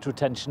 even greater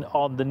attention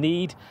on the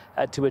need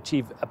to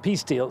achieve a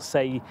peace deal.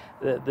 Say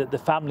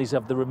the families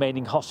of the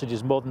remaining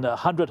hostages, more than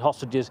 100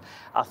 hostages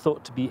are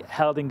thought to be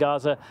held in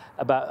Gaza.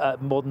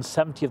 About more than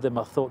 70 of them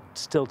are thought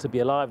still to be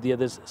alive. The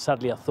others,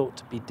 sadly, are thought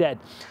to be dead.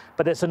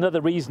 But it's another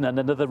reason and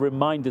another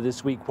reminder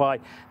this week why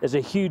there's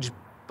a huge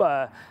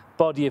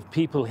body of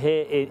people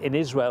here in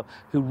Israel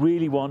who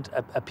really want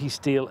a peace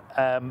deal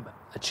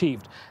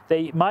achieved.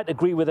 They might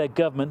agree with their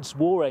government's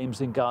war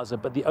aims in Gaza,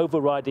 but the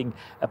overriding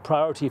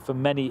priority for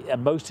many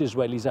and most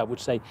Israelis, I would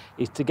say,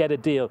 is to get a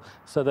deal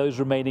so those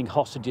remaining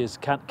hostages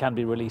can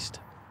be released.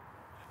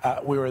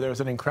 There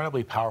was an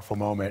incredibly powerful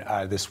moment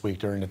this week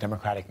during the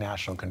Democratic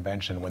National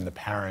Convention when the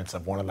parents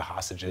of one of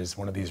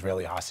the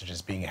Israeli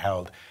hostages being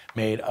held,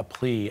 made a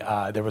plea.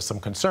 There was some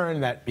concern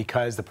that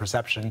because the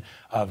perception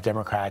of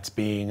Democrats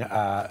being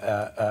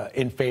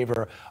in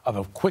favor of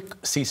a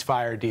quick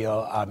ceasefire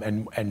deal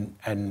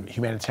and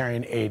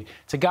humanitarian aid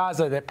to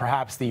Gaza, that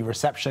perhaps the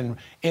reception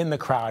in the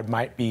crowd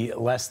might be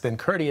less than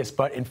courteous.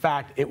 But in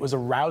fact, it was a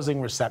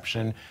rousing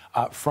reception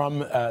from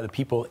the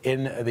people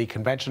in the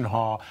convention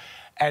hall.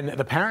 And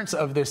the parents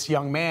of this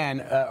young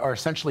man are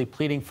essentially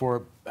pleading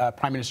for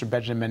Prime Minister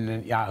Benjamin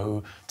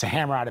Netanyahu to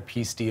hammer out a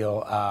peace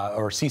deal,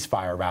 or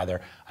ceasefire,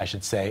 rather, I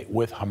should say,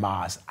 with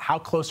Hamas. How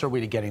close are we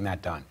to getting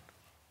that done?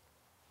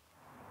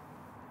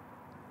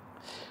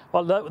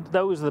 Well,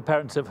 those are the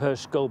parents of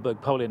Hersh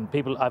Goldberg Polin,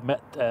 people I've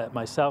met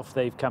myself.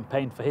 They've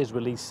campaigned for his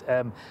release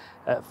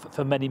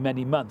for many,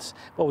 many months.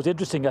 What was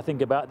interesting, I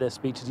think, about their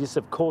speech is, yes,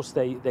 of course,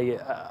 they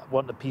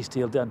want a peace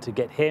deal done to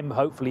get him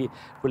hopefully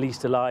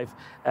released alive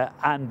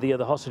and the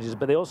other hostages.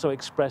 But they also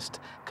expressed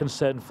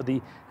concern for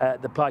the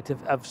plight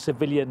of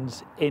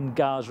civilians in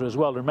Gaza as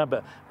well.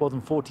 Remember, more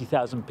than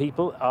 40,000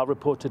 people are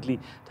reportedly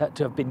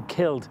to have been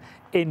killed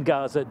in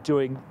Gaza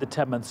during the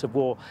 10 months of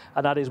war.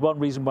 And that is one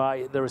reason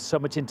why there is so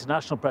much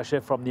international pressure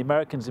from the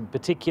Americans in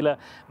particular,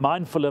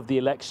 mindful of the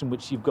election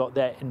which you've got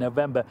there in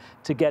November,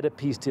 to get a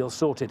peace deal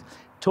sorted.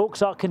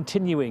 Talks are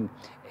continuing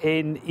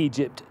in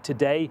Egypt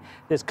today.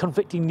 There's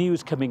conflicting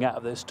news coming out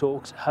of those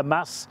talks.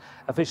 Hamas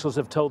officials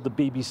have told the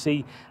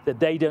BBC that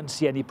they don't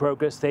see any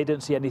progress. They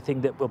don't see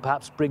anything that will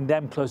perhaps bring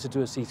them closer to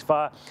a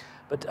ceasefire.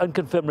 But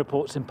unconfirmed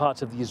reports in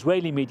parts of the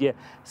Israeli media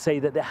say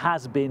that there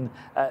has been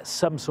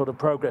some sort of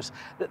progress.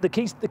 The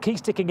key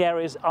sticking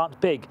areas aren't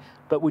big,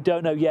 but we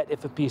don't know yet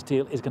if a peace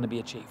deal is going to be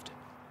achieved.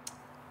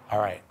 All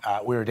right.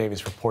 Weir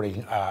Davies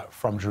reporting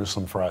from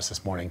Jerusalem for us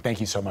this morning. Thank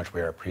you so much,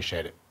 Weir.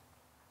 Appreciate it.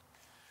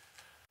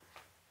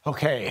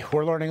 Okay,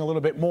 we're learning a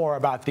little bit more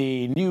about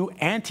the new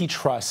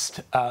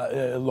antitrust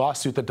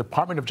lawsuit the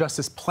Department of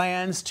Justice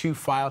plans to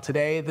file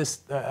today.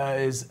 This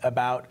is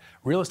about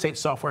real estate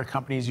software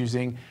companies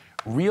using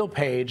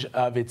RealPage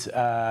of its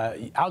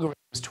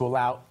algorithms to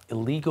allow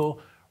illegal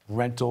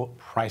rental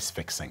price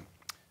fixing.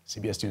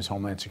 CBS News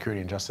Homeland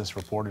Security and Justice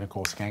reporter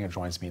Nicole Skanga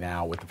joins me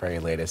now with the very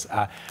latest.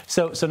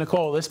 So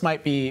Nicole, this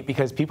might be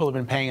because people have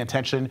been paying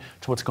attention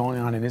to what's going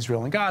on in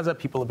Israel and Gaza.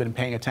 People have been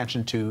paying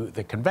attention to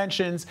the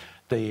conventions,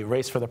 the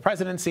race for the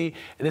presidency.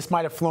 This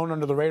might have flown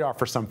under the radar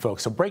for some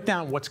folks. So break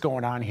down what's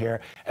going on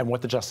here and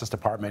what the Justice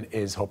Department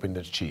is hoping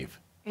to achieve.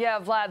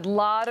 Yeah, Vlad, a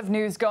lot of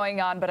news going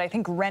on, but I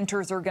think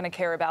renters are going to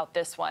care about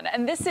this one.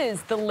 And this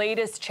is the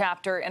latest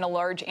chapter in a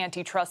large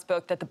antitrust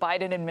book that the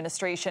Biden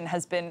administration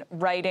has been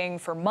writing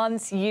for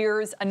months,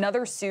 years.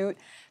 Another suit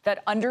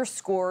that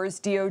underscores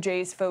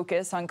DOJ's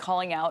focus on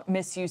calling out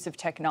misuse of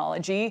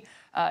technology,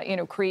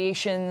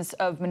 creations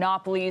of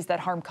monopolies that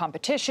harm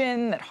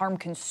competition, that harm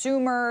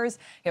consumers.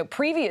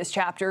 Previous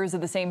chapters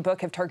of the same book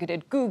have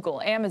targeted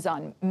Google,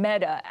 Amazon,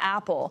 Meta,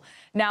 Apple.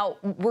 Now,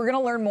 we're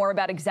going to learn more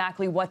about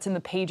exactly what's in the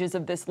pages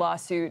of this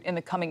lawsuit in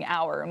the coming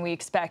hour, and we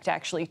expect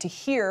actually to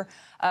hear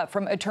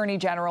from Attorney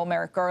General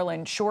Merrick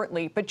Garland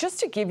shortly. But just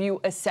to give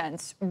you a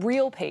sense,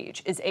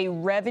 RealPage is a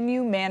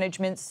revenue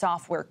management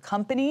software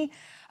company.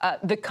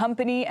 The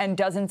company and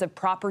dozens of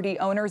property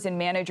owners and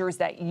managers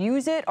that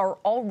use it are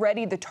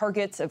already the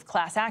targets of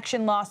class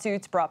action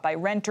lawsuits brought by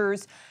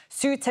renters.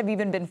 Suits have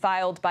even been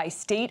filed by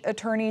state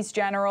attorneys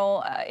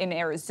general in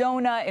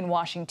Arizona, in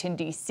Washington,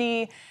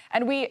 D.C.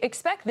 And we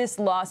expect this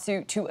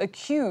lawsuit to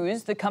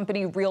accuse the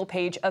company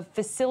RealPage of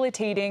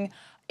facilitating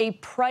a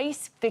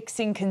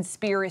price-fixing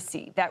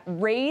conspiracy that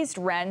raised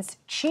rents,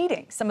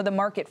 cheating some of the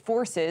market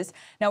forces.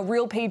 Now,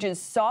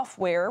 RealPage's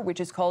software, which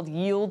is called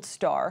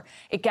YieldStar,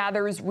 it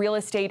gathers real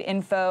estate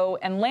info,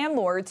 and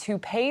landlords who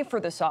pay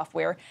for the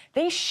software,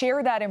 they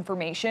share that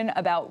information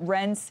about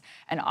rents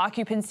and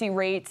occupancy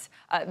rates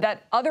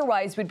that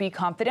otherwise would be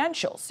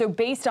confidential. So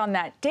based on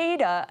that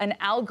data, an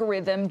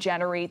algorithm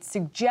generates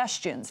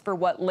suggestions for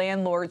what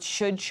landlords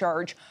should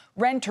charge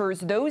renters.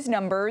 Those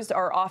numbers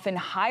are often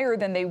higher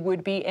than they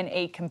would be in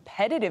a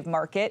competitive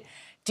market.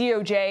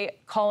 DOJ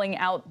calling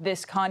out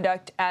this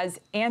conduct as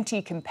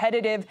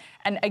anti-competitive.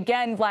 And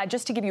again, Vlad,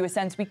 just to give you a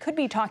sense, we could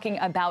be talking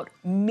about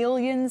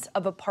millions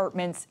of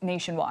apartments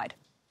nationwide.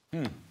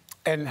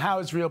 And how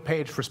has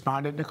RealPage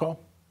responded, Nicole?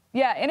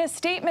 Yeah, in a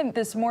statement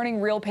this morning,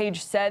 RealPage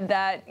said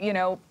that,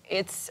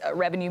 its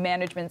revenue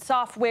management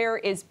software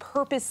is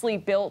purposely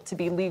built to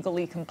be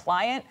legally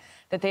compliant,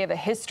 that they have a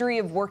history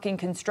of working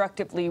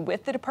constructively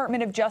with the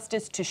Department of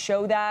Justice to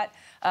show that.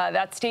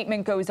 That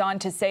statement goes on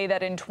to say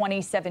that in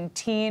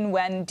 2017,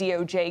 when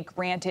DOJ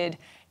granted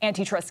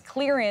antitrust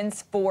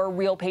clearance for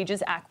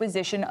RealPage's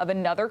acquisition of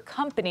another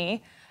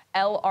company,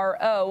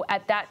 LRO.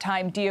 At that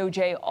time,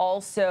 DOJ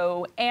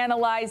also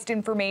analyzed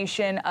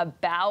information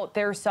about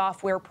their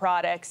software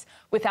products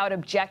without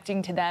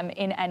objecting to them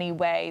in any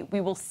way.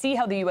 We will see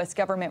how the U.S.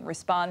 government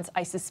responds.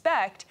 I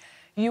suspect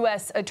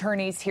U.S.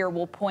 attorneys here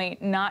will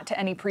point not to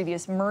any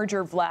previous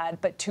merger, Vlad,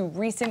 but to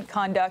recent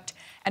conduct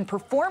and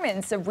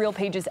performance of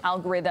RealPage's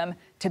algorithm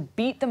to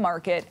beat the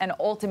market and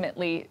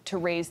ultimately to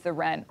raise the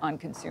rent on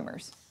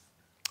consumers.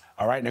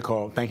 All right,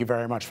 Nicole, thank you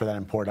very much for that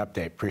important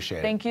update. Appreciate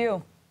it. Thank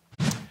you.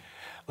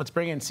 Let's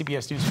bring in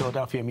CBS News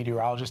Philadelphia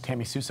meteorologist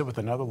Tammy Sousa with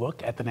another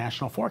look at the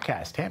national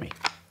forecast. Tammy.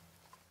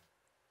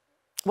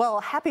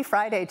 Well, happy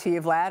Friday to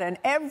you, Vlad, and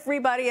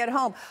everybody at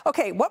home.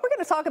 Okay, what we're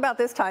going to talk about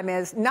this time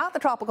is not the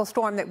tropical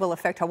storm that will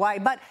affect Hawaii,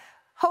 but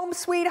home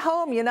sweet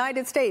home,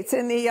 United States,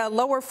 in the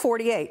lower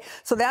 48.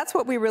 So that's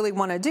what we really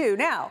want to do.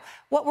 Now,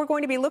 what we're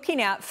going to be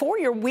looking at for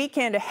your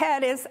weekend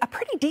ahead is a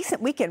pretty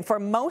decent weekend for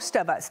most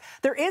of us.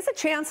 There is a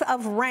chance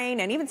of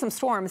rain and even some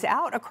storms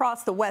out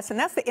across the west, and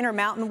that's the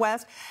Intermountain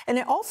West. And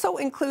it also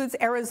includes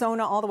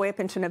Arizona all the way up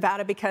into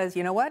Nevada because,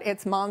 you know what,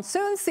 it's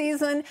monsoon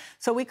season,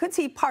 so we could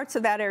see parts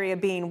of that area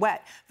being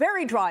wet.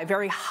 Very dry,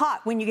 very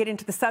hot when you get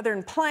into the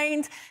southern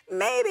plains,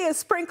 maybe a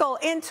sprinkle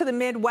into the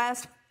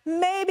Midwest,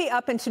 maybe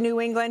up into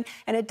New England.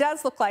 And it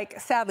does look like,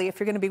 sadly, if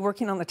you're going to be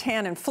working on the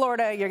tan in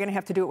Florida, you're going to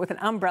have to do it with an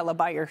umbrella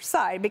by your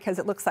side because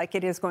it looks like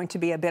it is going to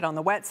be a bit on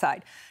the wet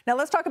side. Now,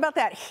 let's talk about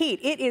that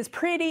heat. It is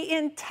pretty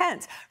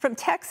intense from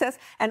Texas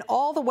and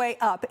all the way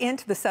up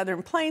into the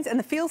southern plains. And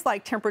it feels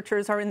like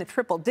temperatures are in the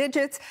triple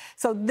digits.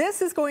 So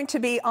this is going to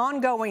be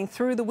ongoing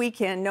through the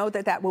weekend. Know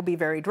that that will be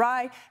very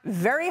dry,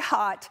 very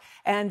hot,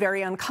 and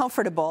very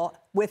uncomfortable,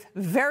 with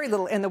very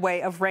little in the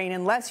way of rain,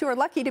 unless you are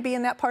lucky to be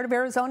in that part of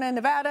Arizona and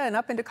Nevada and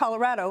up into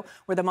Colorado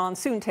where the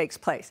monsoon takes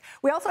place.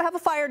 We also have a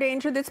fire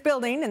danger that's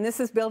building, and this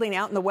is building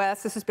out in the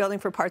west. This is building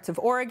for parts of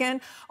Oregon,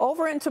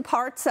 over into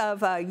parts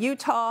of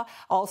Utah,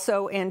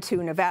 also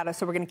into Nevada.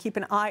 So we're going to keep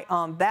an eye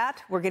on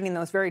that. We're getting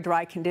those very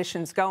dry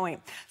conditions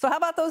going. So how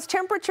about those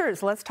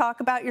temperatures? Let's talk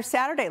about your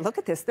Saturday. Look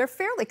at this. They're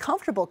fairly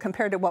comfortable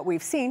compared to what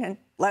we've seen,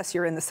 unless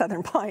you're in the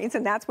southern plains,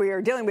 and that's where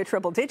you're dealing with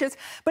triple digits.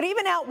 But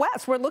even out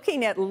west, we're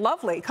looking at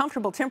lovely,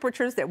 comfortable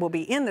temperatures that will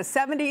be in the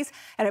 70s.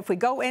 And if we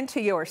go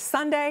into your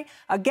Sunday,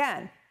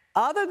 again,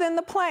 other than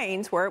the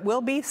plains where it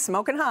will be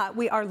smoking hot,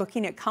 we are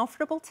looking at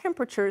comfortable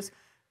temperatures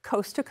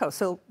coast to coast.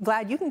 So,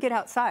 Vlad, you can get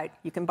outside.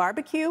 You can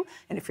barbecue.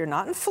 And if you're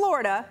not in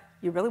Florida,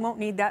 you really won't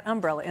need that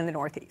umbrella in the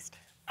Northeast.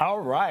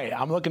 All right.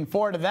 I'm looking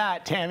forward to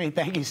that. Tammy,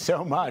 thank you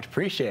so much.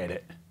 Appreciate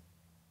it.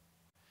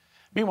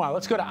 Meanwhile,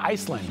 let's go to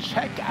Iceland.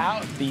 Check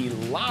out the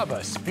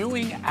lava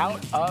spewing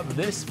out of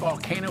this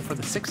volcano for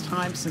the 6th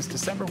time since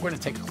December. We're going to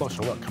take a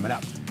closer look coming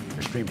up.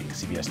 You're streaming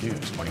CBS News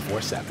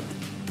 24/7.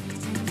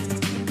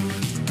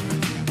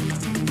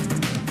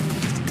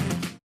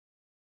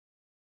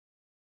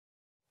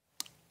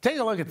 Take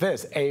a look at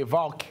this. A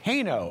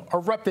volcano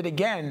erupted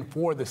again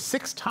for the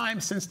 6th time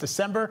since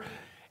December.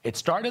 It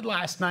started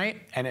last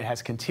night, and it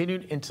has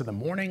continued into the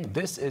morning.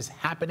 This is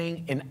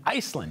happening in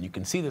Iceland. You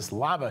can see this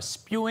lava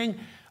spewing.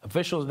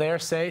 Officials there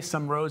say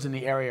some roads in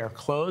the area are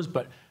closed,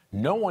 but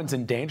no one's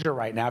in danger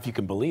right now, if you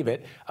can believe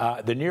it.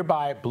 The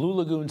nearby Blue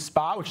Lagoon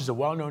Spa, which is a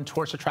well-known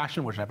tourist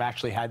attraction, which I've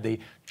actually had the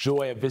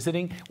joy of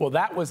visiting, well,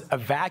 that was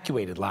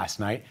evacuated last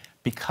night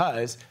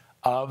because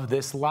of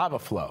this lava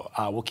flow.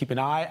 We'll keep an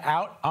eye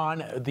out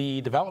on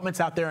the developments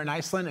out there in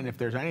Iceland, and if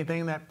there's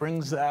anything that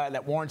brings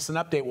that warrants an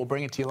update, we'll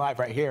bring it to you live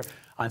right here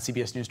on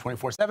CBS News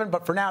 24/7.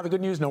 But for now, the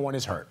good news, no one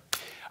is hurt.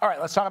 All right,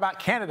 let's talk about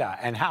Canada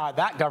and how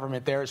that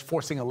government there is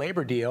forcing a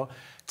labor deal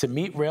to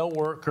meet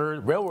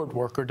railroad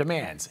worker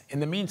demands. In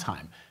the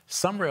meantime,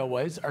 some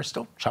railways are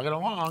still chugging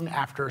along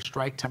after a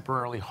strike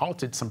temporarily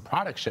halted some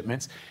product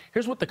shipments.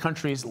 Here's what the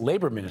country's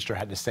labor minister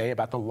had to say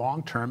about the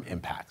long-term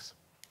impacts.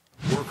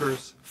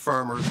 Workers,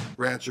 farmers,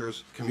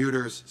 ranchers,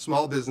 commuters,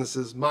 small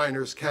businesses,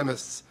 miners,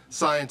 chemists,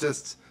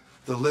 scientists,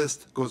 the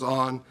list goes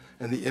on,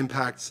 and the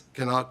impacts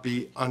cannot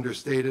be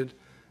understated,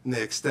 and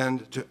they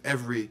extend to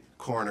every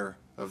corner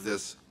of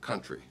this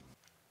country.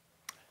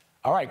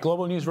 All right,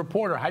 Global News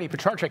reporter Heidi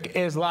Petrarchik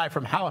is live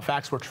from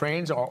Halifax, where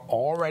trains are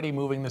already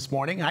moving this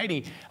morning.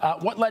 Heidi,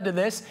 what led to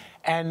this,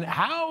 and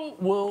how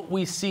will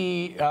we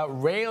see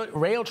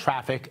rail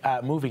traffic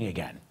moving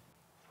again?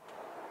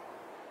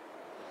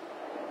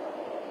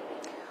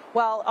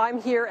 Well, I'm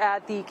here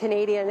at the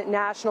Canadian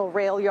National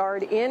Rail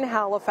Yard in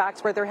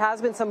Halifax, where there has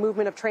been some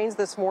movement of trains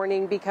this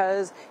morning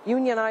because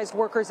unionized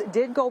workers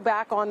did go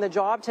back on the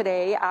job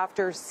today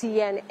after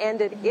CN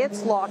ended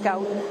its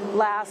lockout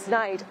last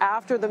night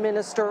after the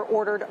minister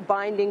ordered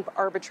binding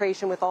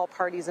arbitration with all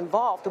parties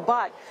involved.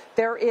 But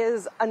there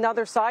is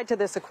another side to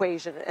this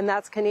equation, and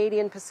that's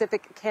Canadian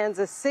Pacific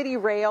Kansas City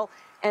Rail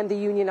and the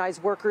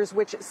unionized workers,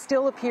 which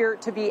still appear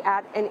to be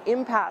at an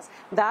impasse.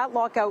 That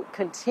lockout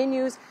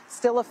continues,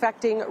 still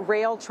affecting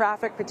rail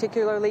traffic,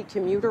 particularly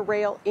commuter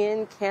rail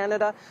in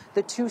Canada.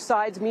 The two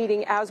sides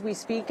meeting as we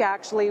speak,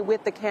 actually,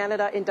 with the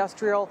Canada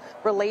Industrial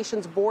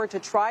Relations Board to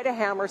try to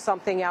hammer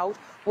something out.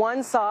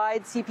 One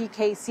side,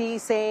 CPKC,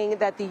 saying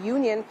that the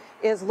union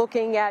is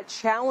looking at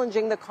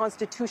challenging the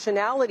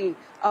constitutionality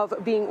of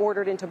being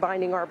ordered into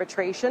binding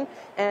arbitration,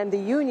 and the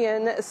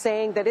union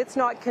saying that it's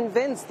not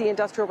convinced the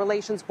Industrial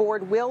Relations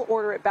Board will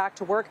order it back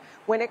to work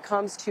when it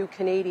comes to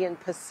Canadian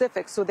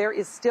Pacific. So there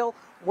is still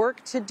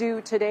work to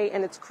do today,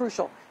 and it's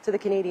crucial to the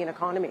Canadian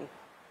economy.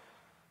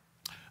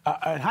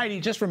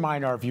 Heidi, just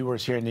remind our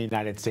viewers here in the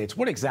United States,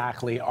 what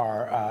exactly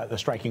are the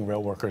striking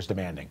rail workers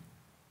demanding?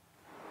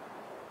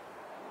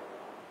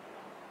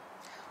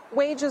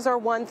 Wages are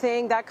one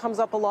thing that comes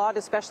up a lot,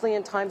 especially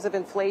in times of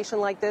inflation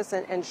like this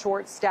and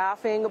short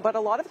staffing. But a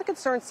lot of the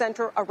concerns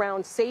center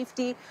around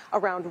safety,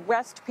 around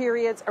rest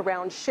periods,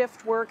 around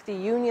shift work. The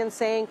union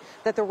saying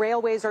that the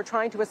railways are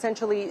trying to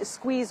essentially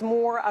squeeze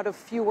more out of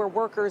fewer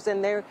workers,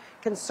 and they're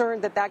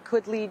concerned that that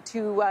could lead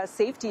to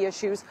safety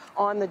issues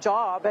on the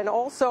job. And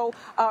also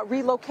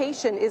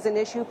relocation is an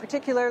issue,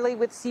 particularly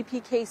with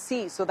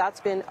CPKC. So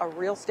that's been a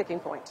real sticking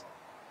point.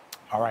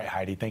 All right,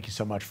 Heidi, thank you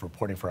so much for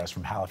reporting for us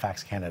from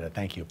Halifax, Canada.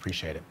 Thank you.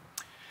 Appreciate it.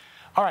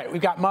 All right,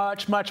 we've got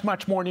much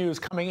more news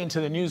coming into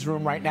the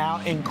newsroom right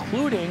now,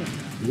 including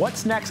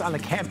what's next on the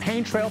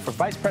campaign trail for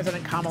Vice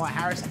President Kamala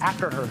Harris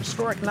after her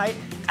historic night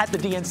at the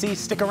DNC.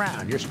 Stick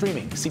around. You're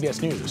streaming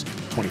CBS News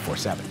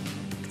 24/7.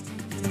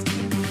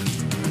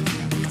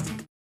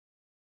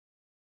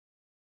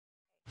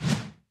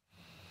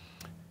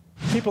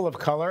 People of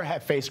color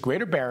have faced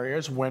greater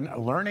barriers when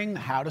learning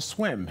how to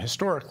swim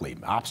historically.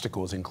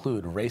 Obstacles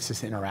include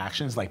racist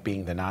interactions like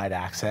being denied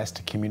access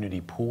to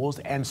community pools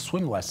and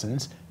swim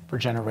lessons for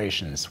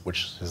generations,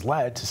 which has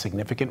led to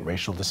significant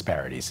racial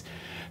disparities.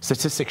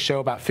 Statistics show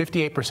about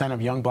 58%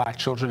 of young black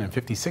children and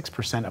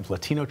 56% of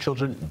Latino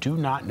children do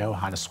not know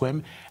how to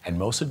swim, and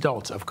most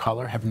adults of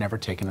color have never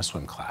taken a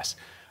swim class.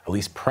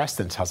 Elise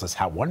Preston tells us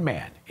how one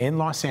man in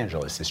Los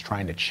Angeles is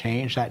trying to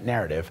change that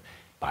narrative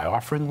by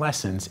offering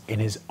lessons in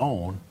his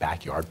own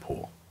backyard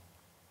pool.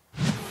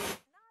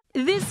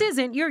 This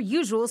isn't your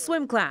usual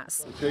swim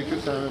class. Take your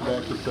time and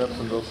back the steps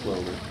and go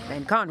slowly.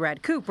 And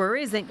Conrad Cooper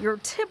isn't your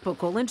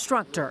typical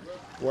instructor.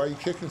 Why are you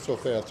kicking so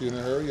fast? Are you in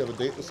a hurry? You have a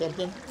date or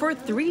something? For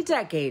 3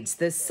 decades,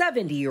 the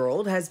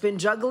 70-year-old has been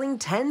juggling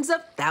tens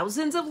of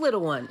thousands of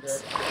little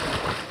ones,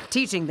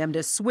 teaching them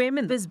to swim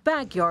in this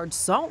backyard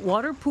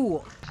saltwater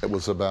pool. It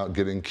was about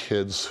getting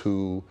kids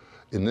who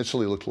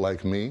initially looked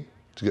like me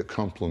to get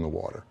comfortable in the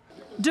water.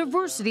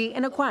 Diversity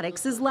in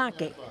aquatics is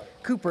lacking.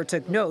 Cooper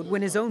took note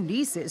when his own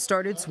nieces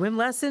started swim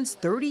lessons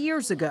 30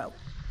 years ago.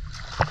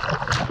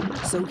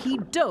 So he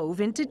dove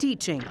into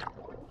teaching.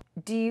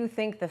 Do you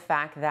think the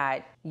fact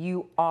that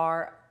you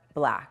are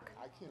black,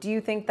 do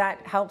you think that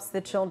helps the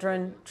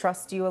children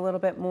trust you a little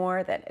bit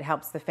more, that it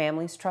helps the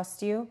families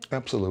trust you?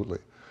 Absolutely.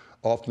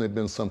 Often they've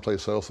been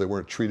someplace else, they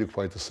weren't treated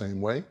quite the same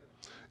way,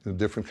 in a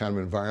different kind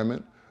of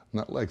environment,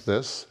 not like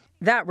this.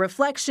 That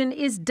reflection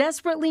is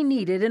desperately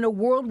needed in a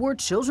world where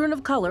children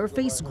of color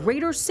face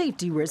greater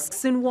safety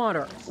risks in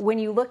water. When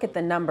you look at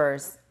the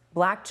numbers,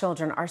 black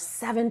children are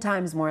 7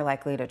 times more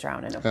likely to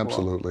drown in a pool.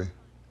 Absolutely.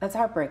 That's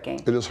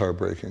heartbreaking. It is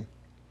heartbreaking.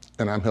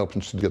 And I'm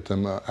helping to get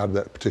them out of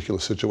that particular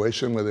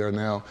situation where they are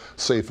now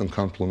safe and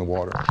comfortable in the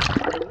water.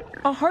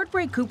 A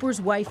heartbreak Cooper's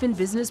wife and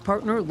business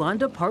partner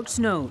Londa Parks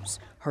knows.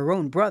 Her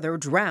own brother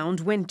drowned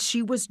when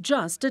she was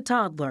just a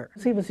toddler.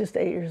 He was just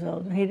 8 years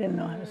old and he didn't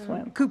know how to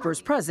swim. Cooper's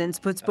presence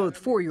puts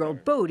both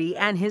 4-year-old Bodie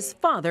and his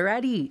father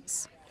at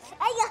ease.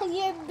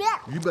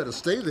 You better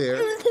stay there.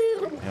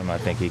 I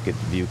think he could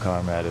view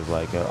Conrad as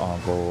like an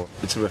uncle.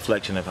 It's a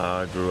reflection of how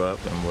I grew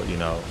up and what,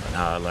 and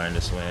how I learned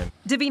to swim.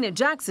 Davina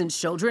Jackson's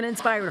children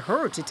inspired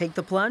her to take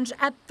the plunge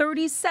at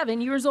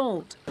 37 years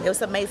old. It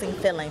was an amazing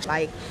feeling.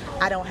 Like,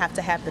 I don't have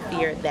to have the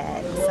fear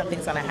that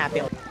something's going to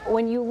happen.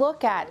 When you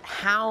look at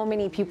how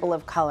many people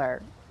of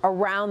color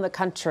around the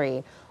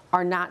country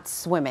are not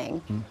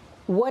swimming,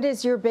 what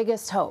is your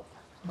biggest hope?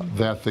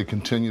 That they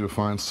continue to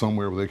find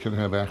somewhere where they can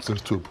have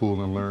access to a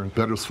pool and learn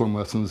better swim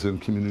lessons in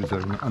communities that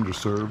are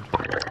underserved.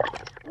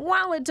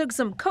 While it took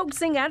some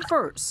coaxing at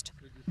first,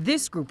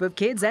 this group of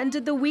kids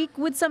ended the week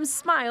with some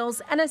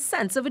smiles and a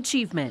sense of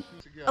achievement.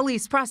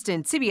 Elise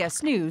Preston,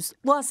 CBS News,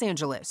 Los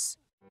Angeles.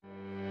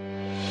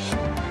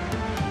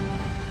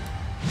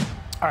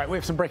 All right, we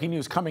have some breaking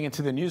news coming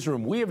into the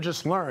newsroom. We have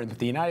just learned that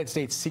the United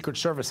States Secret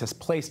Service has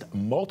placed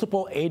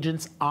multiple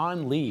agents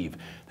on leave.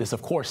 This,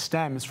 of course,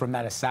 stems from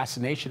that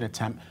assassination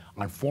attempt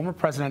on former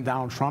President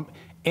Donald Trump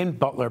in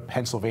Butler,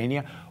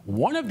 Pennsylvania.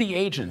 One of the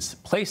agents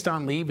placed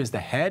on leave is the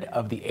head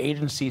of the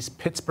agency's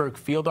Pittsburgh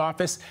field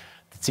office.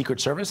 The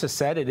Secret Service has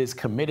said it is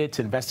committed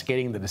to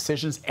investigating the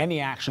decisions and the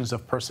actions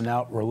of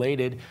personnel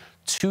related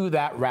to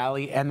that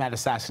rally and that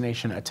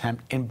assassination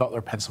attempt in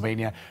Butler,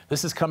 Pennsylvania.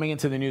 This is coming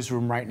into the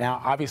newsroom right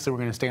now. Obviously, we're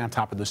going to stay on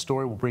top of the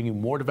story. We'll bring you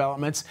more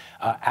developments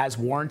as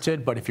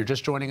warranted. But if you're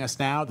just joining us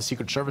now, the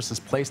Secret Service has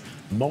placed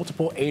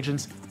multiple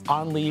agents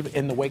on leave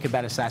in the wake of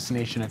that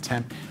assassination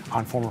attempt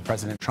on former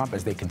President Trump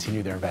as they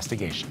continue their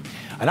investigation.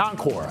 An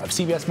encore of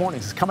CBS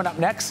Mornings is coming up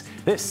next.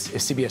 This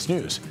is CBS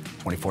News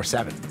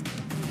 24/7.